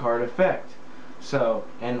 wound card effect. So,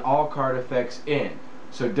 and all card effects end.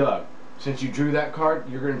 So, Doug, since you drew that card,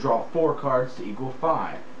 you're going to draw 4 cards to equal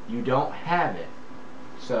 5. You don't have it.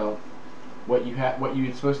 So, what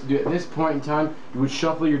you're supposed to do at this point in time, you would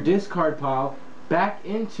shuffle your discard pile back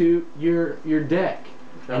into your deck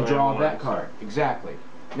and draw that card. Exactly.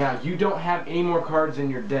 Now, you don't have any more cards in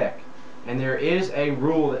your deck. And there is a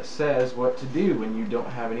rule that says what to do when you don't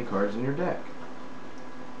have any cards in your deck.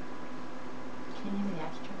 Can you the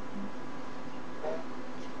ashtray?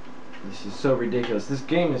 This is so ridiculous. This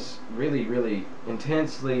game is really, really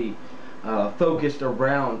intensely focused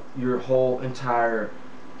around your whole entire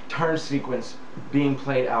turn sequence being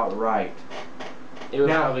played out right. It would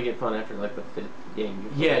Now- probably get fun after like the 5th game.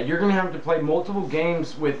 Yeah, you're going to have to play multiple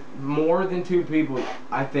games with more than 2 people.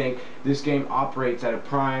 I think this game operates at a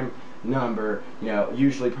prime number. You know,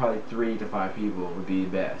 usually probably 3 to 5 people would be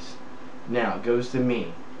best. Now, it goes to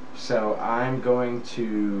me. So I'm going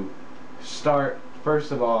to start,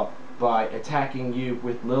 first of all, by attacking you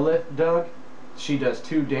with Lilith, Doug. She does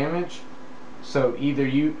 2 damage. So either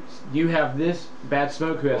you have this Bad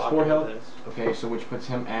Smoke who has 4 health. Okay, so which puts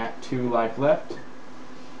him at 2 life left.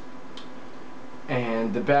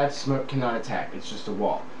 And the Bad Smoke cannot attack. It's just a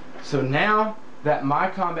wall. So now that my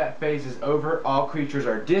combat phase is over, all creatures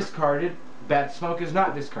are discarded. Bad Smoke is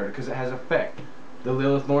not discarded because it has effect. The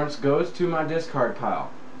Lilith Lawrence goes to my discard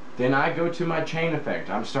pile. Then I go to my chain effect.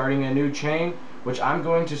 I'm starting a new chain, which I'm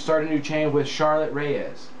going to start a new chain with Charlotte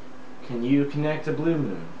Reyes. Can you connect to Blue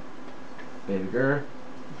Moon? Baby girl.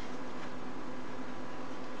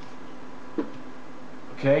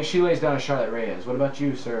 Okay, she lays down a Charlotte Reyes. What about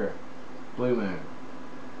you, sir? Blue Moon.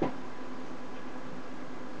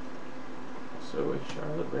 So with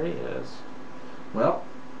Charlotte Reyes. Well,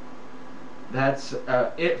 that's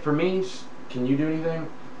it for me. Can you do anything?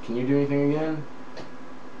 Can you do anything again?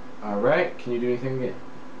 Alright, can you do anything again?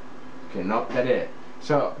 Okay, nope, that's it.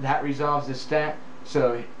 So that resolves the stack.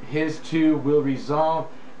 So his 2 will resolve,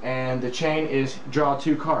 and the chain is draw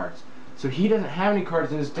 2 cards. So he doesn't have any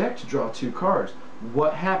cards in his deck to draw 2 cards.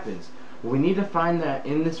 What happens? Well, we need to find that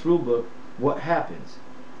in this rule book. What happens?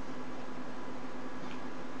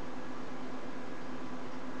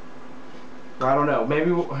 I don't know.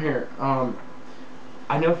 Maybe here.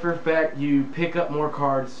 I know for a fact you pick up more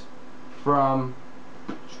cards from.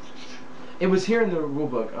 It was here in the rule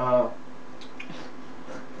book.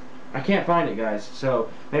 I can't find it, guys. So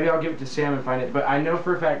maybe I'll give it to Sam and find it. But I know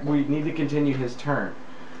for a fact we need to continue his turn.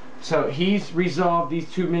 So he's resolved these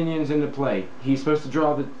 2 minions into play. He's supposed to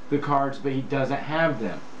draw the cards, but he doesn't have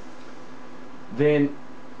them. Then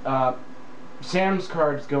Sam's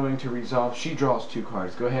card's going to resolve. She draws 2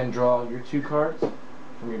 cards. Go ahead and draw your 2 cards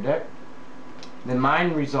from your deck. Then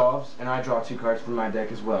mine resolves, and I draw 2 cards from my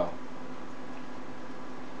deck as well.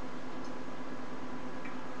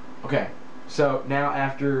 Okay, so now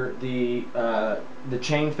after the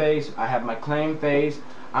chain phase, I have my claim phase.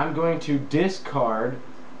 I'm going to discard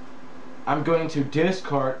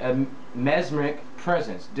a Mesmeric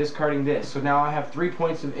Presence, discarding this. So now I have 3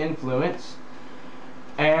 points of influence,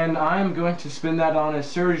 and I'm going to spend that on a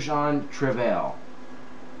Surgeon Travail.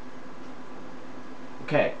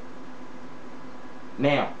 Okay.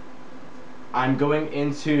 Now, I'm going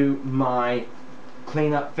into my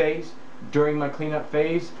cleanup phase. During my cleanup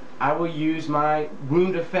phase, I will use my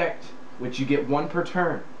wound effect, which you get 1 per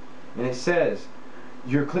turn. And it says,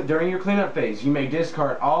 during your cleanup phase, you may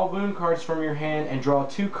discard all wound cards from your hand and draw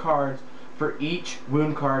 2 cards for each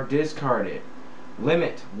wound card discarded.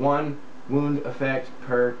 Limit 1 wound effect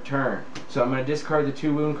per turn. So I'm going to discard the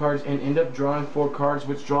 2 wound cards and end up drawing 4 cards,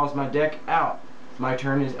 which draws my deck out. My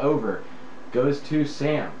turn is over. Goes to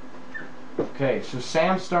Sam. Okay, so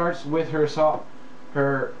Sam starts with her assault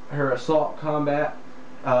combat.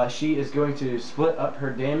 She is going to split up her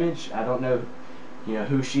damage. I don't know,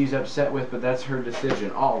 who she's upset with, but that's her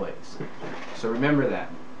decision always. So remember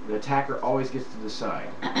that. The attacker always gets to decide.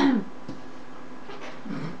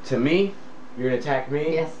 To me, you're gonna attack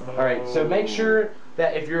me. Yes. All right. So make sure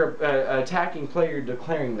that if you're an attacking player, you're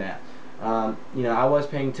declaring that. I was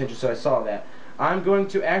paying attention, so I saw that. I'm going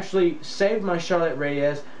to actually save my Charlotte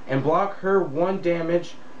Reyes and block her 1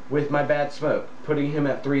 damage with my Bad Smoke, putting him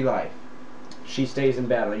at 3 life. She stays in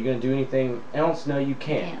battle. Are you going to do anything else? No, you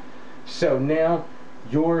can't. So now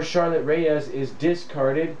your Charlotte Reyes is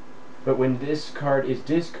discarded, but when this card is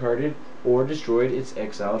discarded or destroyed, it's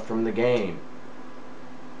exiled from the game.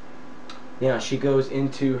 Now she goes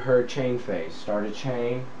into her chain phase. Start a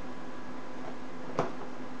chain.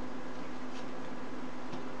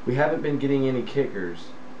 We haven't been getting any kickers.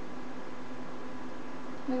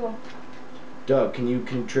 We will. Doug, can you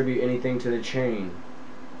contribute anything to the chain?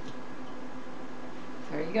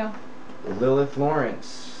 There you go. Lilith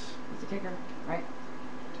Lawrence. It's a kicker, right?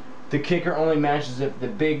 The kicker only matches if the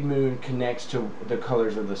big moon connects to the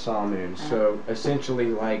colors of the saw moon. So essentially,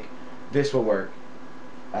 like, this will work.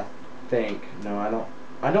 I think. No,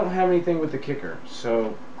 I don't have anything with the kicker.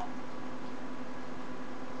 So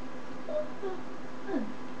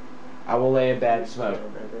I will lay a Bad Smoke.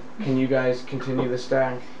 Can you guys continue the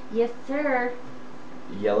stack? Yes, sir.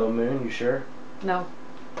 Yellow moon, you sure? No.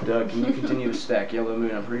 Doug, can you continue to stack Yellow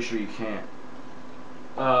Moon? I'm pretty sure you can't.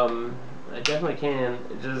 I definitely can.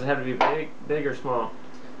 Does it have to be big or small?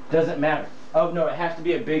 Doesn't matter. Oh no, it has to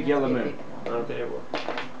be a big Yellow Moon. Okay, well.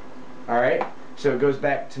 Alright? So it goes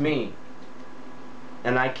back to me.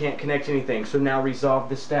 And I can't connect anything. So now resolve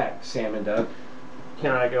the stack, Sam and Doug.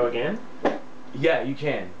 Can I go again? Yeah, you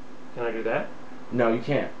can. Can I do that? No, you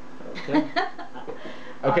can't. Okay.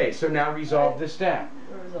 Okay, so now resolve the stack.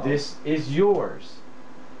 This is yours.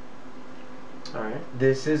 Alright.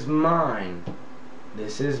 This is mine.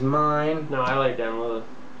 This is mine. No, I laid down Lilith.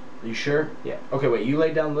 Are you sure? Yeah. Okay, wait, you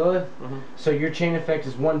laid down Lilith? Mm-hmm. So your chain effect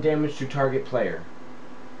is 1 damage to target player.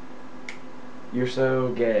 You're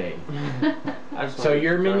so gay. So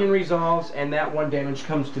your minion resolves and that 1 damage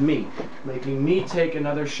comes to me, making me take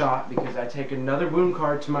another shot because I take another wound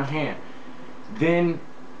card to my hand. Then,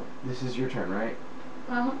 this is your turn, right?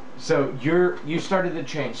 Uh-huh. So you started the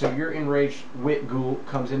chain, so your enraged wit ghoul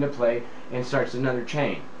comes into play and starts another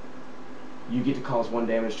chain. You get to cause 1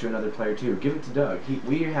 damage to another player too. Give it to Doug.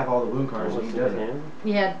 We have all the wound cards, and he doesn't.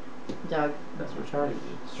 Yeah, Doug. That's retarded.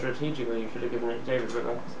 Strategically, you should have given it to David,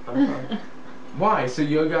 but I'm sorry. Why? So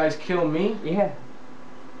you guys kill me? Yeah.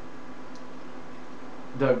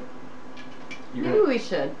 Doug. Maybe we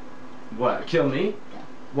should. What? Kill me? Yeah.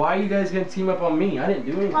 Why are you guys gonna team up on me? I didn't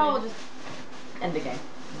do anything. Oh, we'll just end the game.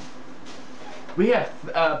 We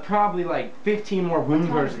have probably like 15 more wound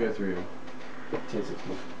cards to go through. 10,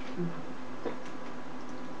 16.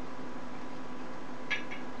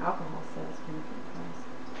 Alcohol sales can be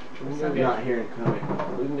We can So go You're not hearing it coming.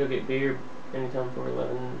 We can go get beer anytime for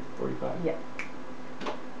 11:45. Yeah.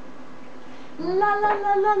 La la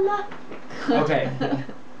la la la. Okay.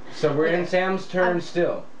 So we're in Sam's turn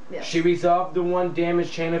still. Yes. She resolved the 1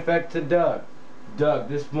 damage chain effect to Doug. Doug,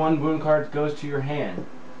 this 1 wound card goes to your hand.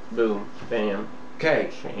 Boom. Bam. Okay.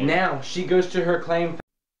 Chain. Now she goes to her claim.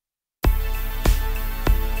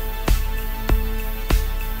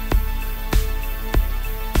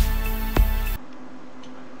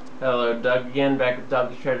 Hello, Doug again, back at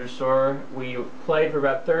Doug's Treasure Store. We played for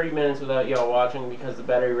about 30 minutes without y'all watching because the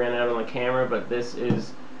battery ran out on the camera, but this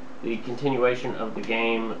is the continuation of the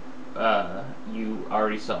game you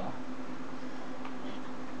already saw.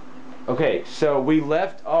 Okay, so we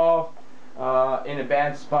left off in a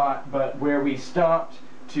bad spot, but where we stopped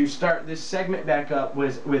to start this segment back up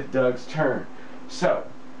was with Doug's turn. So,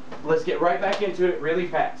 let's get right back into it really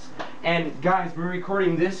fast. And guys, we're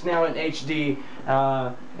recording this now in HD,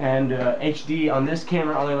 and HD on this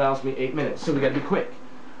camera only allows me 8 minutes, so we gotta be quick.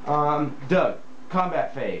 Doug,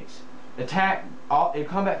 combat phase. Attack, in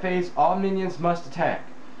combat phase, all minions must attack.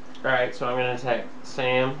 Alright, so I'm going to attack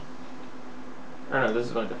Sam. Oh no, this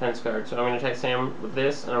is my defense card. So I'm going to attack Sam with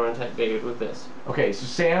this, and I'm going to attack David with this. Okay, so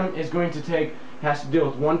Sam is going to has to deal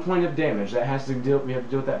with 1 point of damage. That has to deal, we have to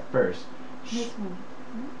deal with that first. This one.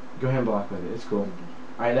 Go ahead and block with it, it's cool.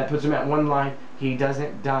 Alright, that puts him at 1 life. He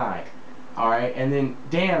doesn't die. Alright, and then,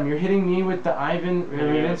 damn, you're hitting me with the Ivan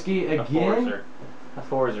Ravinsky again? A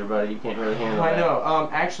forzer, buddy. You can't really handle I that. know.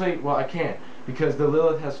 Actually, well, I can't. Because the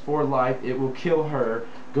Lilith has 4 life, it will kill her,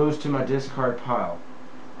 goes to my discard pile.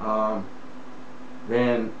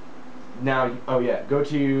 Then, now, oh yeah, go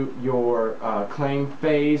to your claim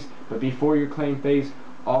phase, but before your claim phase,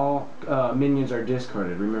 all minions are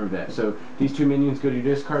discarded, remember that. So, these 2 minions go to your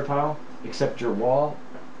discard pile, except your wall,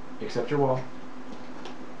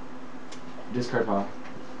 discard pile.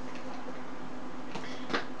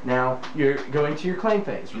 Now, you're going to your claim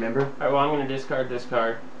phase, remember? Alright, well I'm going to discard this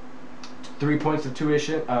card. 3 points of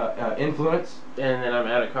tuition, influence. And then I'm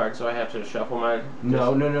out of card, so I have to shuffle my...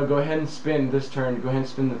 No, go ahead and spin this turn. Go ahead and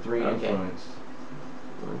spin the 3 Okay. influence.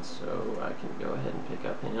 And so I can go ahead and pick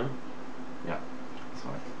up him. Yeah, that's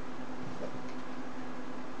fine.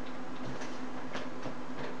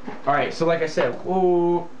 Alright, so like I said,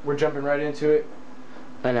 ooh, we're jumping right into it.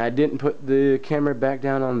 And I didn't put the camera back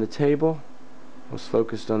down on the table. I was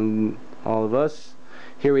focused on all of us.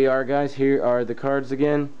 Here we are, guys. Here are the cards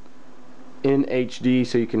again in HD,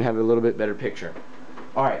 so you can have a little bit better picture.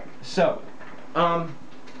 Alright, so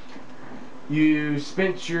you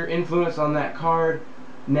spent your influence on that card.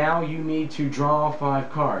 Now you need to draw 5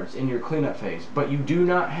 cards in your cleanup phase, but you do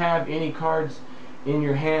not have any cards in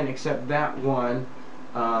your hand except that one,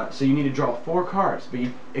 so you need to draw 4 cards, but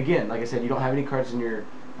you, again, like I said, you don't have any cards in your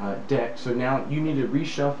deck, so now you need to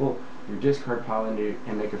reshuffle your discard pile and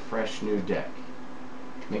make a fresh new deck.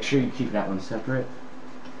 Make sure you keep that one separate.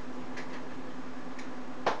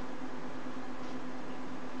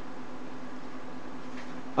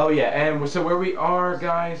 Oh yeah, and so where we are,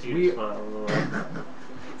 guys, we're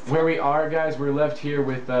left here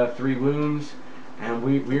with 3 wounds, and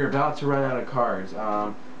we're about to run out of cards.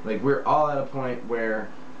 Like, we're all at a point where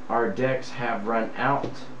our decks have run out.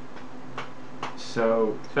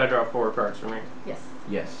 So I draw 4 cards for me. Yes.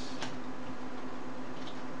 yes.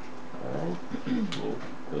 Alright.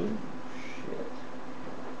 Oh, shit.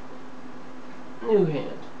 New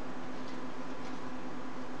hand.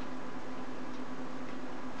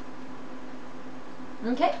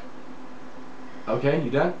 Okay. Okay, you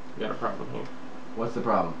done? You got a problem here. What's the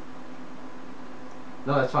problem?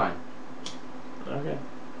 No, that's fine. Okay.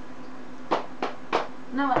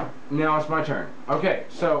 No. Now it's my turn. Okay,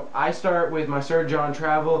 so I start with my Sir John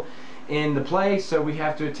Travel in the play, so we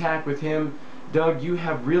have to attack with him. Doug, you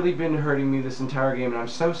have really been hurting me this entire game, and I'm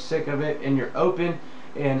so sick of it, and you're open,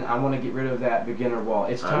 and I want to get rid of that beginner wall.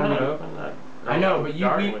 It's time I'm not to open. I know, but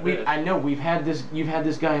this. I know you've had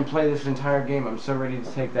this guy in play this entire game. I'm so ready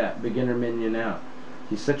to take that beginner minion out.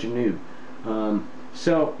 He's such a noob.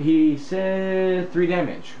 So he said 3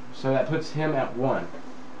 damage. So that puts him at 1.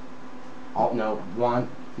 Oh no, 1.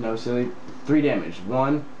 No, silly. 3 damage.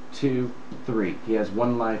 1, 2, 3. He has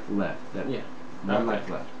 1 life left. Yeah. 1 life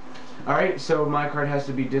left. All right. So my card has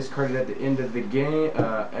to be discarded at the end of the game.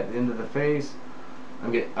 At the end of the phase.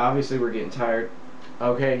 Obviously we're getting tired.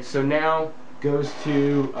 Okay. So now goes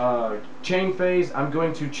to chain phase. I'm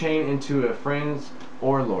going to chain into a friend's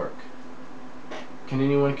or Lork. Can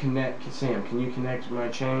anyone connect? Sam, can you connect my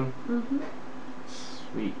chain? Mm-hmm.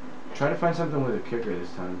 Sweet. Try to find something with a kicker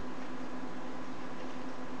this time.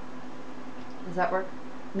 Does that work?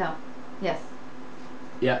 No. Yes.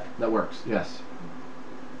 Yeah, that works. Yes.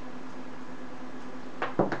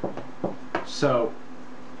 So,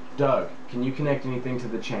 Doug, can you connect anything to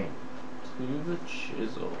the chain? To the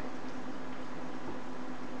chisel.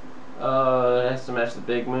 It has to match the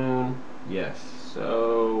big moon. Yes.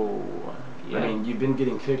 So, yeah. I mean, you've been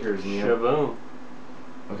getting kickers. And Shaboom.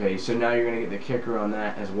 okay, so now you're gonna get the kicker on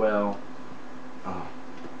that as well. Oh,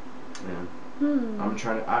 man. I'm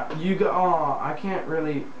trying to. I can't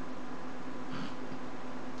really.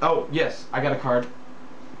 Oh yes, I got a card.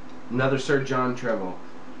 Another Sir John Treble.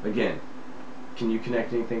 Again, can you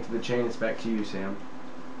connect anything to the chain? It's back to you, Sam.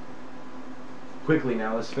 Quickly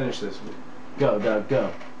now, let's finish this. Go, Doug,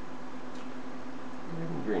 go. Red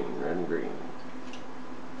and green, red and green.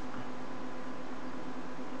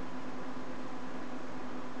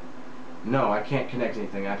 No, I can't connect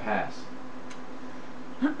anything. I pass.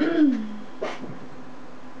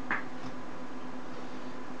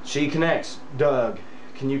 She connects. Doug,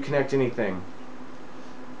 can you connect anything?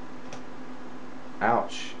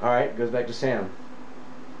 Ouch. Alright, goes back to Sam.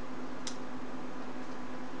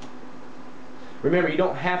 Remember, you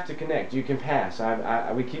don't have to connect. You can pass.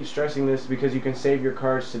 We keep stressing this because you can save your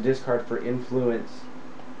cards to discard for influence.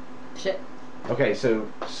 Shit. Okay, so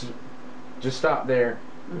just stop there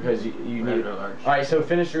because you need. Alright, so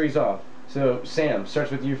finish your resolve. So Sam,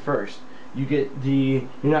 starts with you first. You get the.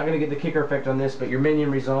 You're not going to get the kicker effect on this, but your minion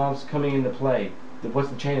resolves coming into play. What's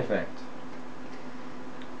the chain effect?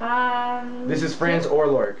 This is Franz or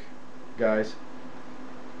Lork, guys.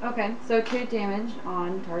 Okay, so 2 damage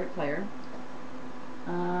on target player.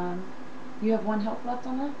 You have 1 health left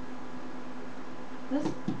on that?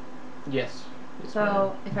 This? Yes.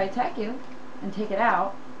 So if I attack you and take it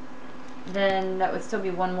out, then that would still be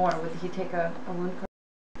 1 more. Would he take a wound card?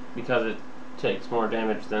 Because it takes more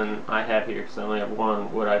damage than I have here, because I only have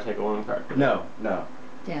 1, would I take a wound card? No, no.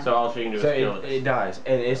 Damn. So all she can do is kill it dies,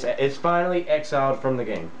 and it's finally exiled from the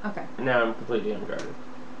game. Okay. And now I'm completely unguarded.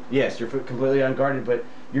 Yes, you're completely unguarded, but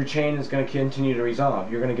your chain is going to continue to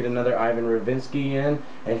resolve. You're going to get another Ivan Ravinsky in,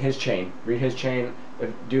 and his chain. Read his chain.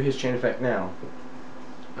 Do his chain effect now.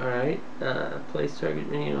 Alright. Place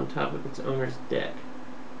target minion on top of its owner's deck.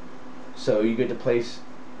 So you get to place.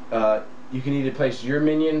 You can either place your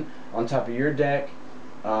minion on top of your deck.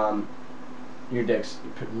 Your decks.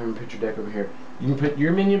 Remember, put your deck over here. You can put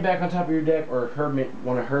your minion back on top of your deck, or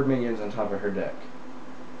one of her minions on top of her deck.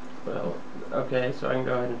 Well, okay, so I can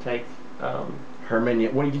go ahead and take her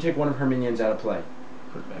minion. Well, you can take one of her minions out of play.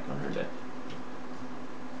 Put it back on her deck.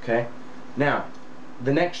 Okay. Now,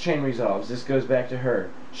 the next chain resolves. This goes back to her.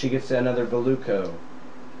 She gets another Beluco.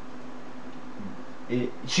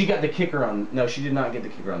 She got the kicker on. No, she did not get the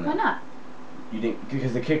kicker on that. Why not? You didn't,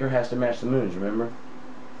 because the kicker has to match the moons. Remember?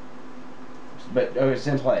 But it's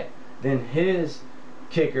in play. Then his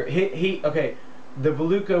kicker. Okay. The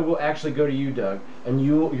Beluco will actually go to you, Doug, and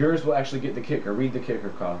yours will actually get the kicker. Read the kicker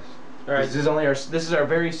cost. All right. This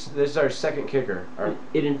is our second kicker.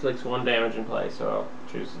 It inflicts 1 damage in play, so I'll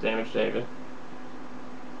choose to damage David.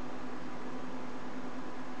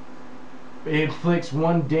 It inflicts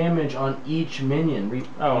 1 damage on each minion.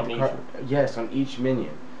 On each. Yes, on each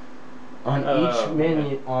minion. On each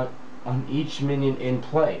minion. Okay. on each minion in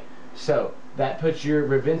play. So that puts your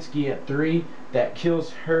Ravinsky at 3. That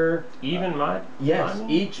kills her. Even my Yes, my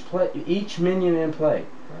each minion in play.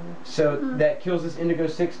 So that kills this Indigo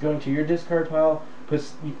 6 going to your discard pile.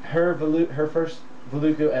 Puts her first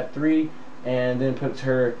Veluco at 3, and then puts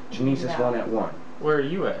her Genesis 1 at 1. Where are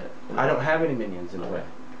you at? I don't have any minions in play.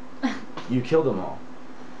 You killed them all.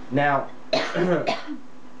 Now, her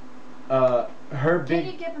big. Can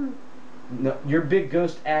you give him? No, your big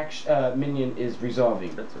ghost minion is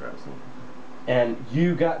resolving. That's what I was thinking. And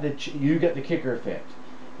you got the kicker effect,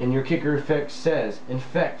 and your kicker effect says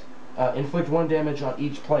inflict 1 damage on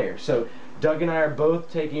each player. So Doug and I are both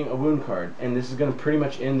taking a wound card, and this is going to pretty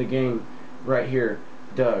much end the game right here.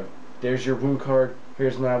 Doug, there's your wound card.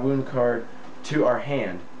 Here's my wound card. To our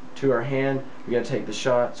hand. We got to take the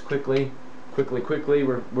shots quickly.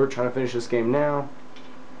 We're trying to finish this game now.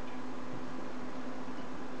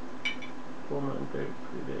 Well, mine's pretty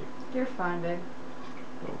big. You're fine, babe.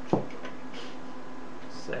 Oh.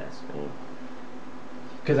 Sass me.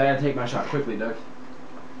 Because I had to take my shot quickly, Doug.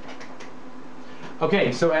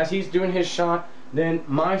 Okay, so as he's doing his shot, then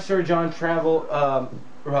my Sir John Travel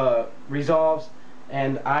resolves,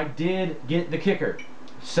 and I did get the kicker.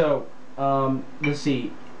 So, let's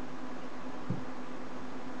see.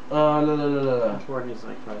 Courtney's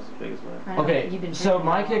like twice as big as mine. Okay, so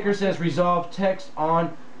my kicker says resolve text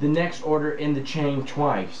on the next order in the chain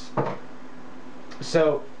twice.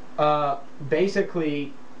 So,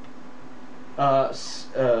 basically,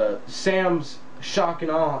 Sam's shock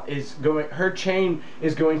and awe is going. Her chain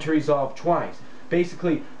is going to resolve twice.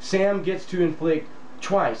 Basically, Sam gets to inflict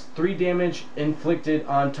twice 3 damage inflicted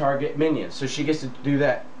on target minions. So she gets to do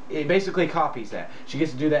that. It basically copies that. She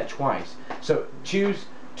gets to do that twice. So choose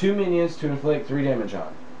 2 minions to inflict 3 damage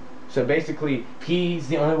on. So basically, he's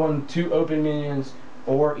the only one 2 open minions,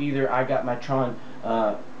 or either I got my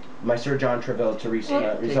my Sir John Travell to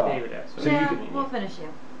resolve. So yeah, we'll finish you.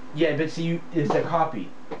 Yeah, but see, it's a copy.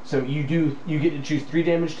 So you get to choose 3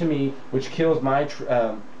 damage to me, which kills my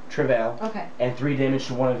Travell, okay, and 3 damage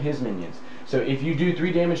to one of his minions. So if you do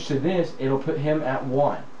 3 damage to this, it'll put him at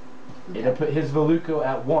 1. Okay. It'll put his Veluco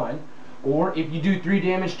at 1. Or if you do 3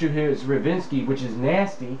 damage to his Ravinsky, which is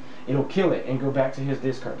nasty, it'll kill it and go back to his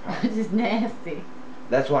discard pile. Which is nasty.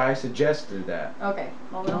 That's why I suggested that. Okay,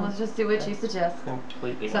 well then let's just do what you suggest.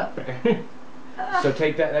 Completely unfair. So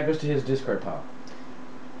take that. That goes to his discard pile.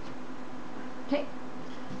 Okay,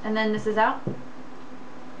 and then this is out.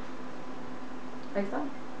 Like so,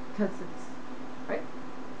 because it's right.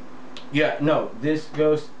 Yeah, no, this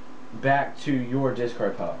goes back to your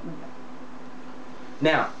discard pile. Okay.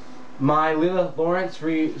 Now, my Lilith Lawrence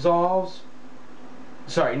resolves.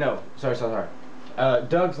 Sorry.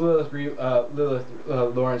 Doug's Lilith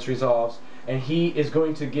Lawrence resolves, and he is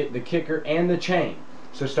going to get the kicker and the chain.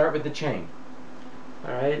 So start with the chain.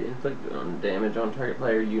 Alright, inflict damage on target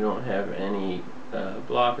player. You don't have any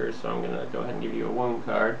blockers, so I'm going to go ahead and give you a wound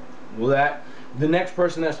card. Well, the next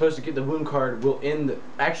person that's supposed to get the wound card will end the...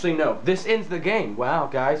 Actually, no. This ends the game. Wow,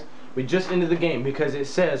 guys. We just ended the game because it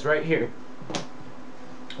says right here,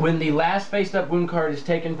 when the last face-up wound card is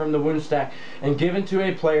taken from the wound stack and given to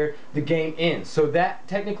a player, the game ends. So that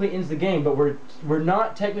technically ends the game, but we're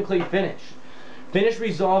not technically finished. Finish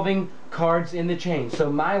resolving cards in the chain.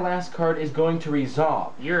 So my last card is going to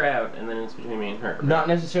resolve. You're out, and then it's between me and her. Right? Not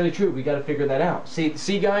necessarily true. We got to figure that out.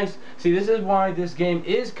 See, guys. See, this is why this game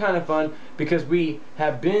is kind of fun, because we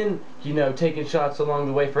have been, taking shots along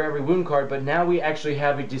the way for every wound card, but now we actually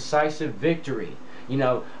have a decisive victory.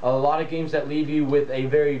 A lot of games that leave you with a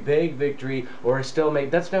very vague victory or a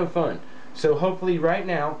stalemate, that's no fun. So hopefully right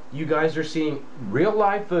now you guys are seeing real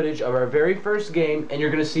live footage of our very first game, and you're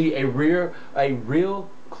going to see a real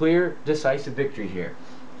clear decisive victory here.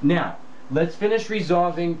 Now, let's finish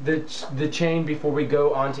resolving the chain before we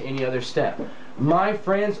go on to any other step. My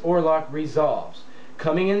Friend's Orlock resolves.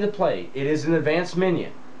 Coming into play, it is an advanced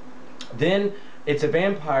minion. Then it's a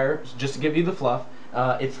vampire, just to give you the fluff.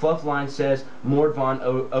 Its fluff line says Mord von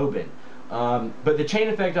Oben. But the chain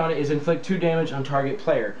effect on it is inflict 2 damage on target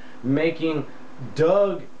player, making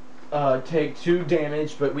Doug take 2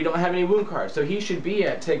 damage, but we don't have any wound cards. So he should be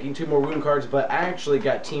at taking 2 more wound cards, but I actually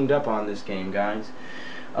got teamed up on this game, guys.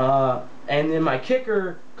 And then my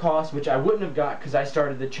kicker cost, which I wouldn't have got because I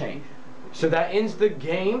started the chain. So that ends the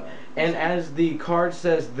game, and as the card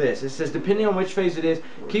says this, it says depending on which phase it is,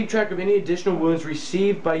 keep track of any additional wounds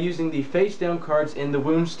received by using the face down cards in the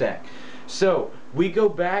wound stack. So we go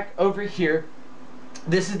back over here.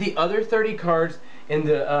 This is the other 30 cards in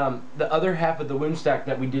the other half of the wound stack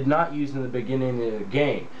that we did not use in the beginning of the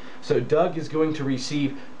game. So Doug is going to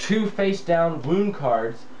receive 2 face down wound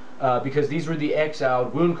cards because these were the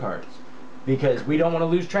exiled wound cards. Because we don't want to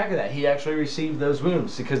lose track of that. He actually received those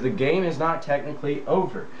wounds because the game is not technically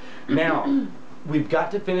over. Now, we've got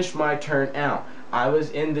to finish my turn out. I was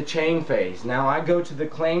in the chain phase. Now I go to the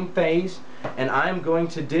claim phase, and I'm going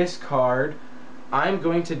to discard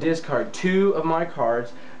 2 of my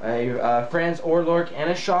cards, a Franz Orlork and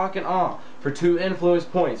a Shock and Awe for 2 influence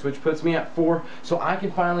points, which puts me at 4, so I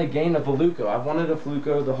can finally gain a Veluco. I've wanted a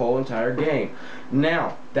Veluco the whole entire game.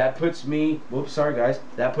 Now, that puts me, whoops, sorry guys,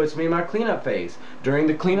 that puts me in my cleanup phase. During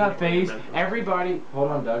the cleanup phase, everybody, hold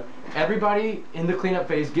on Doug, everybody in the cleanup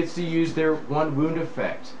phase gets to use their 1 wound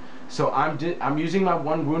effect. So I'm using my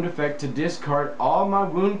 1 wound effect to discard all my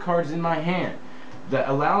wound cards in my hand. That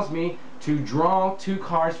allows me to draw 2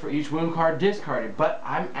 cards for each wound card discarded. But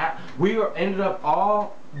we ended up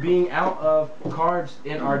all being out of cards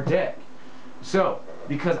in our deck. So,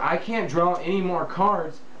 because I can't draw any more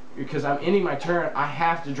cards, because I'm ending my turn, I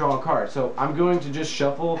have to draw a card. So I'm going to just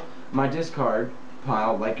shuffle my discard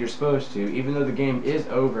pile like you're supposed to, even though the game is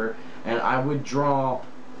over, and I would draw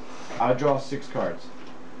 6 cards.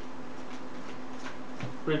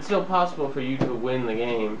 But it's still possible for you to win the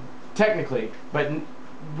game. Technically, but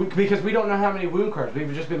because we don't know how many wound cards.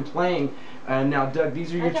 We've just been playing, and now Doug,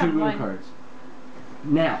 these are your 2 wound cards.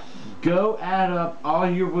 Now, go add up all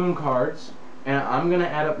your wound cards, and I'm going to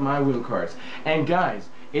add up my wound cards. And guys,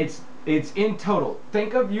 it's in total.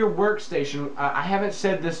 Think of your workstation. I haven't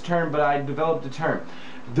said this term, but I developed a term.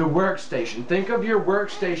 The workstation. Think of your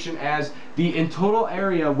workstation as the in total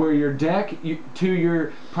area where your deck to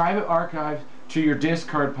your private archive, to your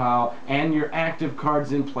discard pile, and your active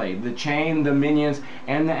cards in play. The chain, the minions,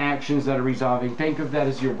 and the actions that are resolving. Think of that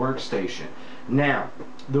as your workstation. Now,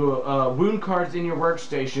 the wound cards in your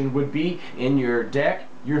workstation would be in your deck,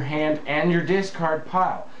 your hand, and your discard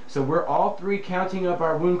pile. So we're all 3 counting up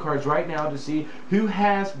our wound cards right now to see who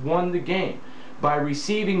has won the game by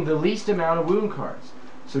receiving the least amount of wound cards.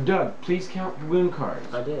 So Doug, please count the wound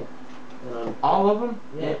cards. I did. All of them?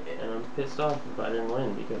 Yeah, and I'm pissed off if I didn't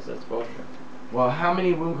win because that's bullshit. Well, how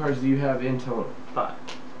many wound cards do you have in total? 5.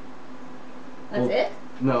 That's it?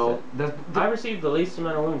 No. I received the least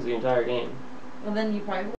amount of wounds the entire game. Well, then you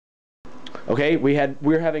probably. Okay,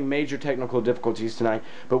 we're having major technical difficulties tonight,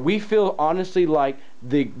 but we feel honestly like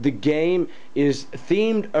the game is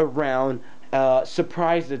themed around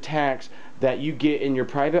surprise attacks that you get in your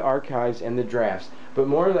private archives and the drafts. But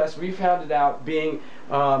more or less, we found it out being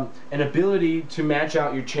an ability to match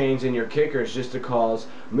out your chains and your kickers just to cause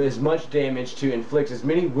as much damage, to inflict as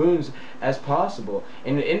many wounds as possible.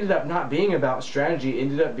 And it ended up not being about strategy, it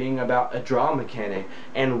ended up being about a draw mechanic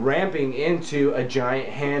and ramping into a giant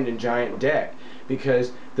hand and giant deck.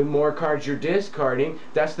 Because the more cards you're discarding,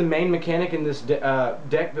 that's the main mechanic in this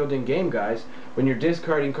deck building game, guys. When you're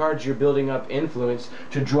discarding cards, you're building up influence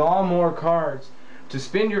to draw more cards, to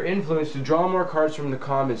spend your influence to draw more cards from the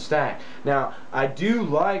common stack. Now, I do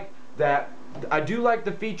like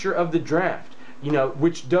the feature of the draft, you know,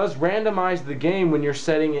 which does randomize the game when you're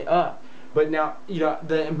setting it up. But now, you know,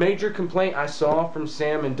 the major complaint I saw from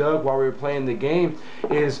Sam and Doug while we were playing the game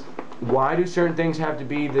is, why do certain things have to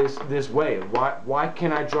be this way? Why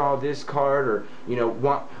can't I draw this card? Or, you know,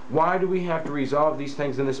 why do we have to resolve these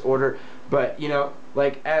things in this order? But, you know,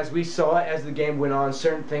 like as we saw it as the game went on,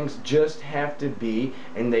 certain things just have to be,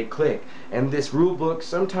 and they click. And this rule book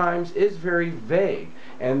sometimes is very vague.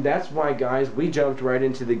 And that's why, guys, we jumped right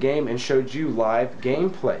into the game and showed you live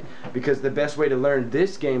gameplay. Because the best way to learn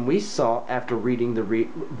this game, we saw after reading the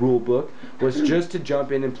rule book, was just to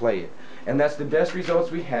jump in and play it. And that's the best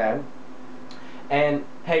results we had. And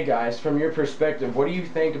hey guys, from your perspective, what do you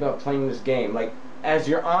think about playing this game? Like, as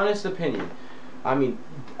your honest opinion. I mean,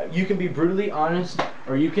 you can be brutally honest,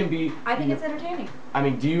 or you can be... I think it's entertaining. I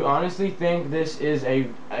mean, do you honestly think this is a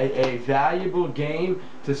valuable game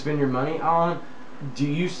to spend your money on? Do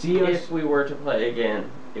you see us... If we were to play again,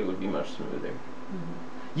 it would be much smoother. Mm-hmm.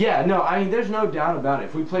 Yeah, no, I mean, there's no doubt about it.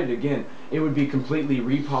 If we played it again, it would be completely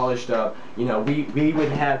repolished up. You know, we would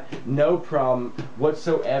have no problem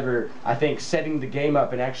whatsoever, I think, setting the game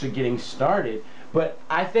up and actually getting started. But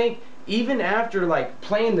I think even after, like,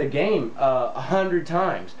 playing the game 100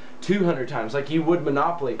 times, 200 times, like you would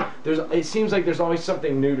Monopoly, it seems like there's always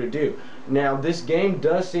something new to do. Now, this game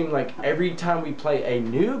does seem like every time we play a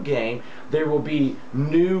new game, there will be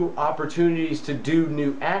new opportunities to do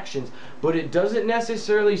new actions, but it doesn't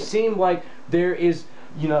necessarily seem like there is,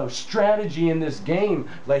 you know, strategy in this game.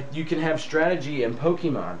 Like, you can have strategy in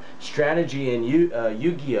Pokemon, strategy in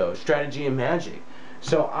Yu-Gi-Oh!, strategy in Magic.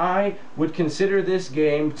 So I would consider this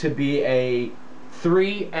game to be a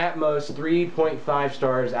 3, at most 3.5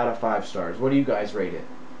 stars out of 5 stars. What do you guys rate it?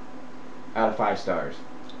 Out of 5 stars.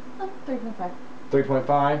 3.5.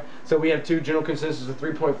 3.5. So we have two general consensus of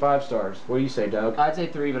 3.5 stars. What do you say, Doug? I'd say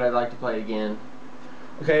 3, but I'd like to play it again.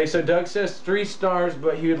 Okay, so Doug says 3 stars,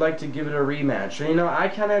 but he would like to give it a rematch. So, you know, I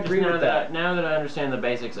kind of agree with that. Now that I understand the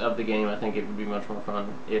basics of the game, I think it would be much more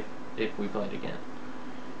fun if we played again.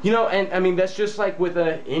 You know, and I mean that's just like with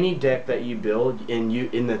any deck that you build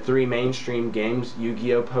in the 3 mainstream games,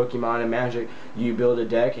 Yu-Gi-Oh, Pokemon, and Magic. You build a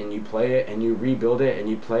deck and you play it and you rebuild it and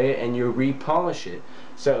you play it and you repolish it.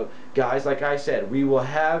 So, guys, like I said, we will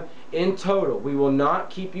have in total, we will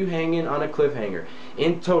not keep you hanging on a cliffhanger.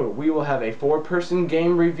 In total, we will have a 4-person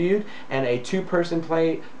game reviewed and a 2-person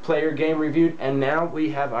player game reviewed, and now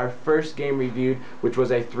we have our first game reviewed, which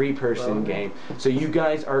was a 3-person game. So you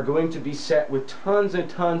guys are going to be set with tons and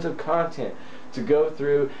tons of content to go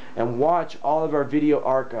through and watch all of our video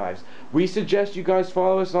archives. We suggest you guys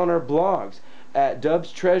follow us on our blogs at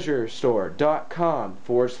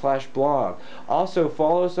dubstreasurestore.com/blog. Also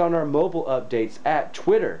follow us on our mobile updates at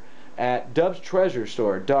Twitter at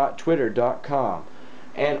dubstreasurestore.twitter.com.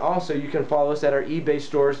 And also you can follow us at our eBay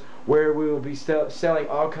stores where we will be selling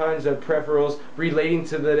all kinds of peripherals relating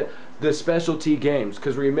to the specialty games.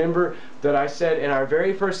 Because remember that I said in our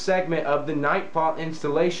very first segment of the NightFall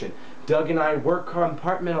installation, Doug and I were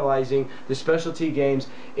compartmentalizing the specialty games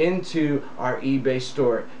into our eBay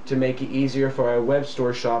store to make it easier for our web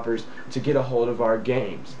store shoppers to get a hold of our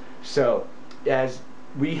games. So, as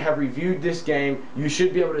we have reviewed this game, you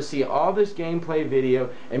should be able to see all this gameplay video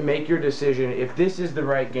and make your decision if this is the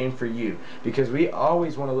right game for you. Because we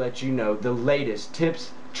always want to let you know the latest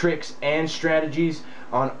tips, tricks, and strategies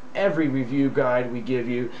on every review guide we give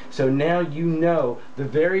you. So now you know the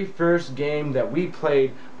very first game that we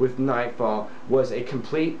played with NightFall was a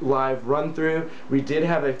complete live run-through. We did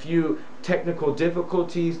have a few technical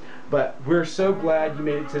difficulties, but we're so glad you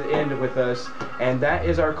made it to the end with us, and that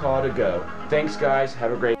is our call to go. Thanks, guys.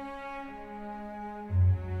 Have a great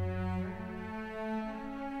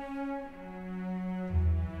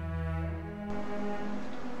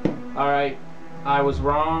Alright, I was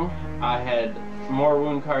wrong. I had more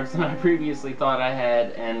wound cards than I previously thought I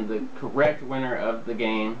had, and the correct winner of the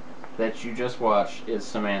game that you just watched is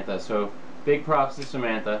Samantha. So, big props to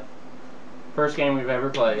Samantha. First game we've ever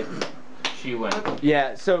played. She wins.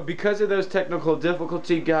 Yeah, so because of those technical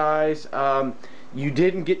difficulty, guys, you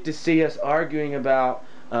didn't get to see us arguing about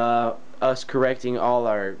us correcting all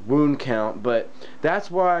our wound count, but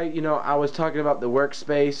that's why, you know, I was talking about the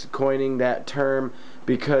workspace, coining that term,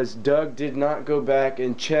 because Doug did not go back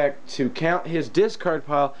and check to count his discard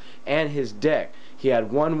pile and his deck. He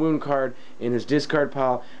had 1 wound card in his discard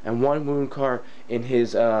pile and 1 wound card in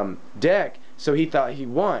his deck, so he thought he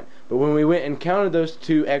won. But when we went and counted those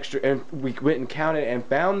 2 extra, and we went and counted and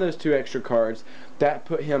found those 2 extra cards, that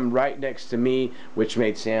put him right next to me, which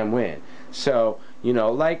made Sam win. So, you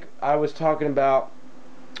know, like I was talking about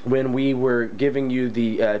when we were giving you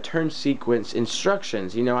the turn sequence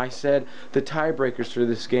instructions, you know, I said the tiebreakers for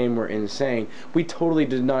this game were insane. We totally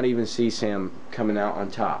did not even see Sam coming out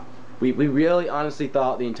on top. We really honestly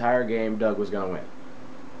thought the entire game Doug was going to win.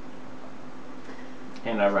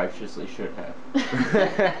 And I righteously should have.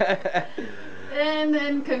 And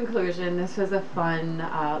in conclusion, this was a fun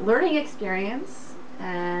learning experience,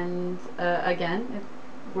 and again,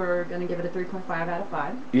 we're going to give it a 3.5 out of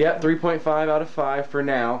 5. Yep, 3.5 out of 5 for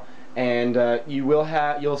now, and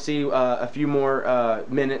you'll see a few more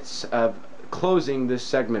minutes of closing this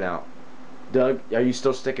segment out. Doug, are you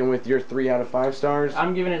still sticking with your 3 out of 5 stars?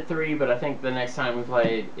 I'm giving it 3, but I think the next time we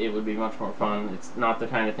play it would be much more fun. It's not the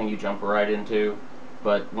kind of thing you jump right into,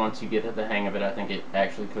 but once you get the hang of it, I think it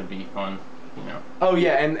actually could be fun, you know. Oh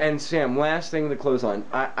yeah, and Sam, last thing to close on.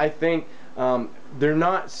 I think they're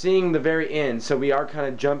not seeing the very end, so we are kind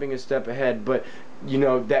of jumping a step ahead, but you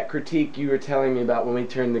know, that critique you were telling me about when we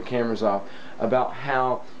turned the cameras off, about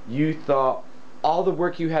how you thought all the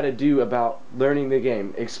work you had to do about learning the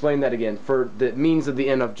game. Explain that again. For the means of the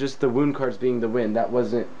end of just the wound cards being the win, that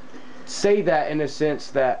wasn't... Say that in a sense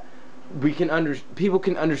that people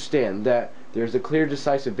can understand that there's a clear,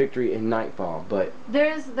 decisive victory in NightFall, but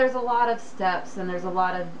there's a lot of steps and there's a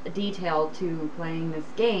lot of detail to playing this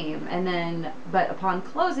game, and then but upon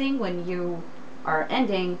closing, when you are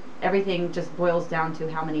ending, everything just boils down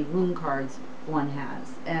to how many wound cards one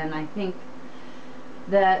has. And I think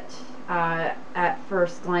that at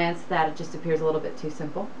first glance that it just appears a little bit too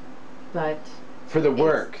simple, but for the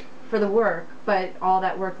work, but all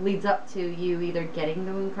that work leads up to you either getting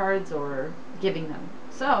the wound cards or giving them.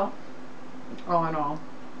 So all in all,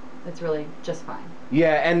 it's really just fine.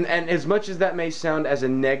 Yeah, and as much as that may sound as a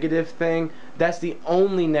negative thing, that's the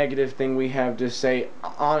only negative thing we have to say,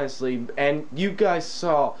 honestly. And you guys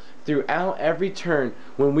saw throughout every turn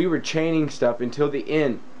when we were chaining stuff until the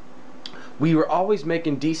end, we were always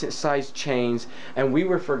making decent sized chains, and we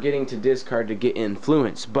were forgetting to discard to get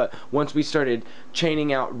influence. But once we started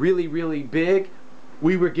chaining out really, really big,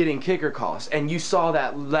 we were getting kicker calls. And you saw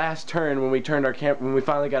that last turn when we turned our when we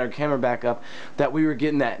finally got our camera back up, that we were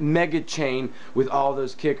getting that mega chain with all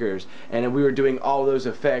those kickers, and we were doing all those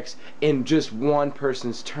effects in just one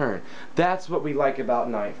person's turn. That's what we like about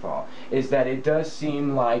NightFall, is that it does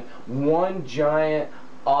seem like one giant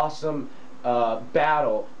awesome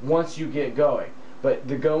battle once you get going. But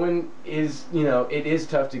the going is, you know, it is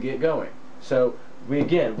tough to get going. So we're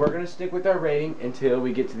going to stick with our rating until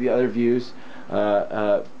we get to the other views,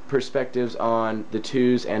 perspectives on the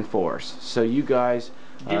 2s and 4s. So you guys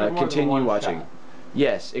continue watching. Shot.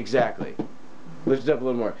 Yes, exactly. Lift it up a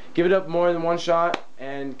little more. Give it up more than one shot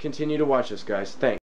and continue to watch us, guys. Thanks.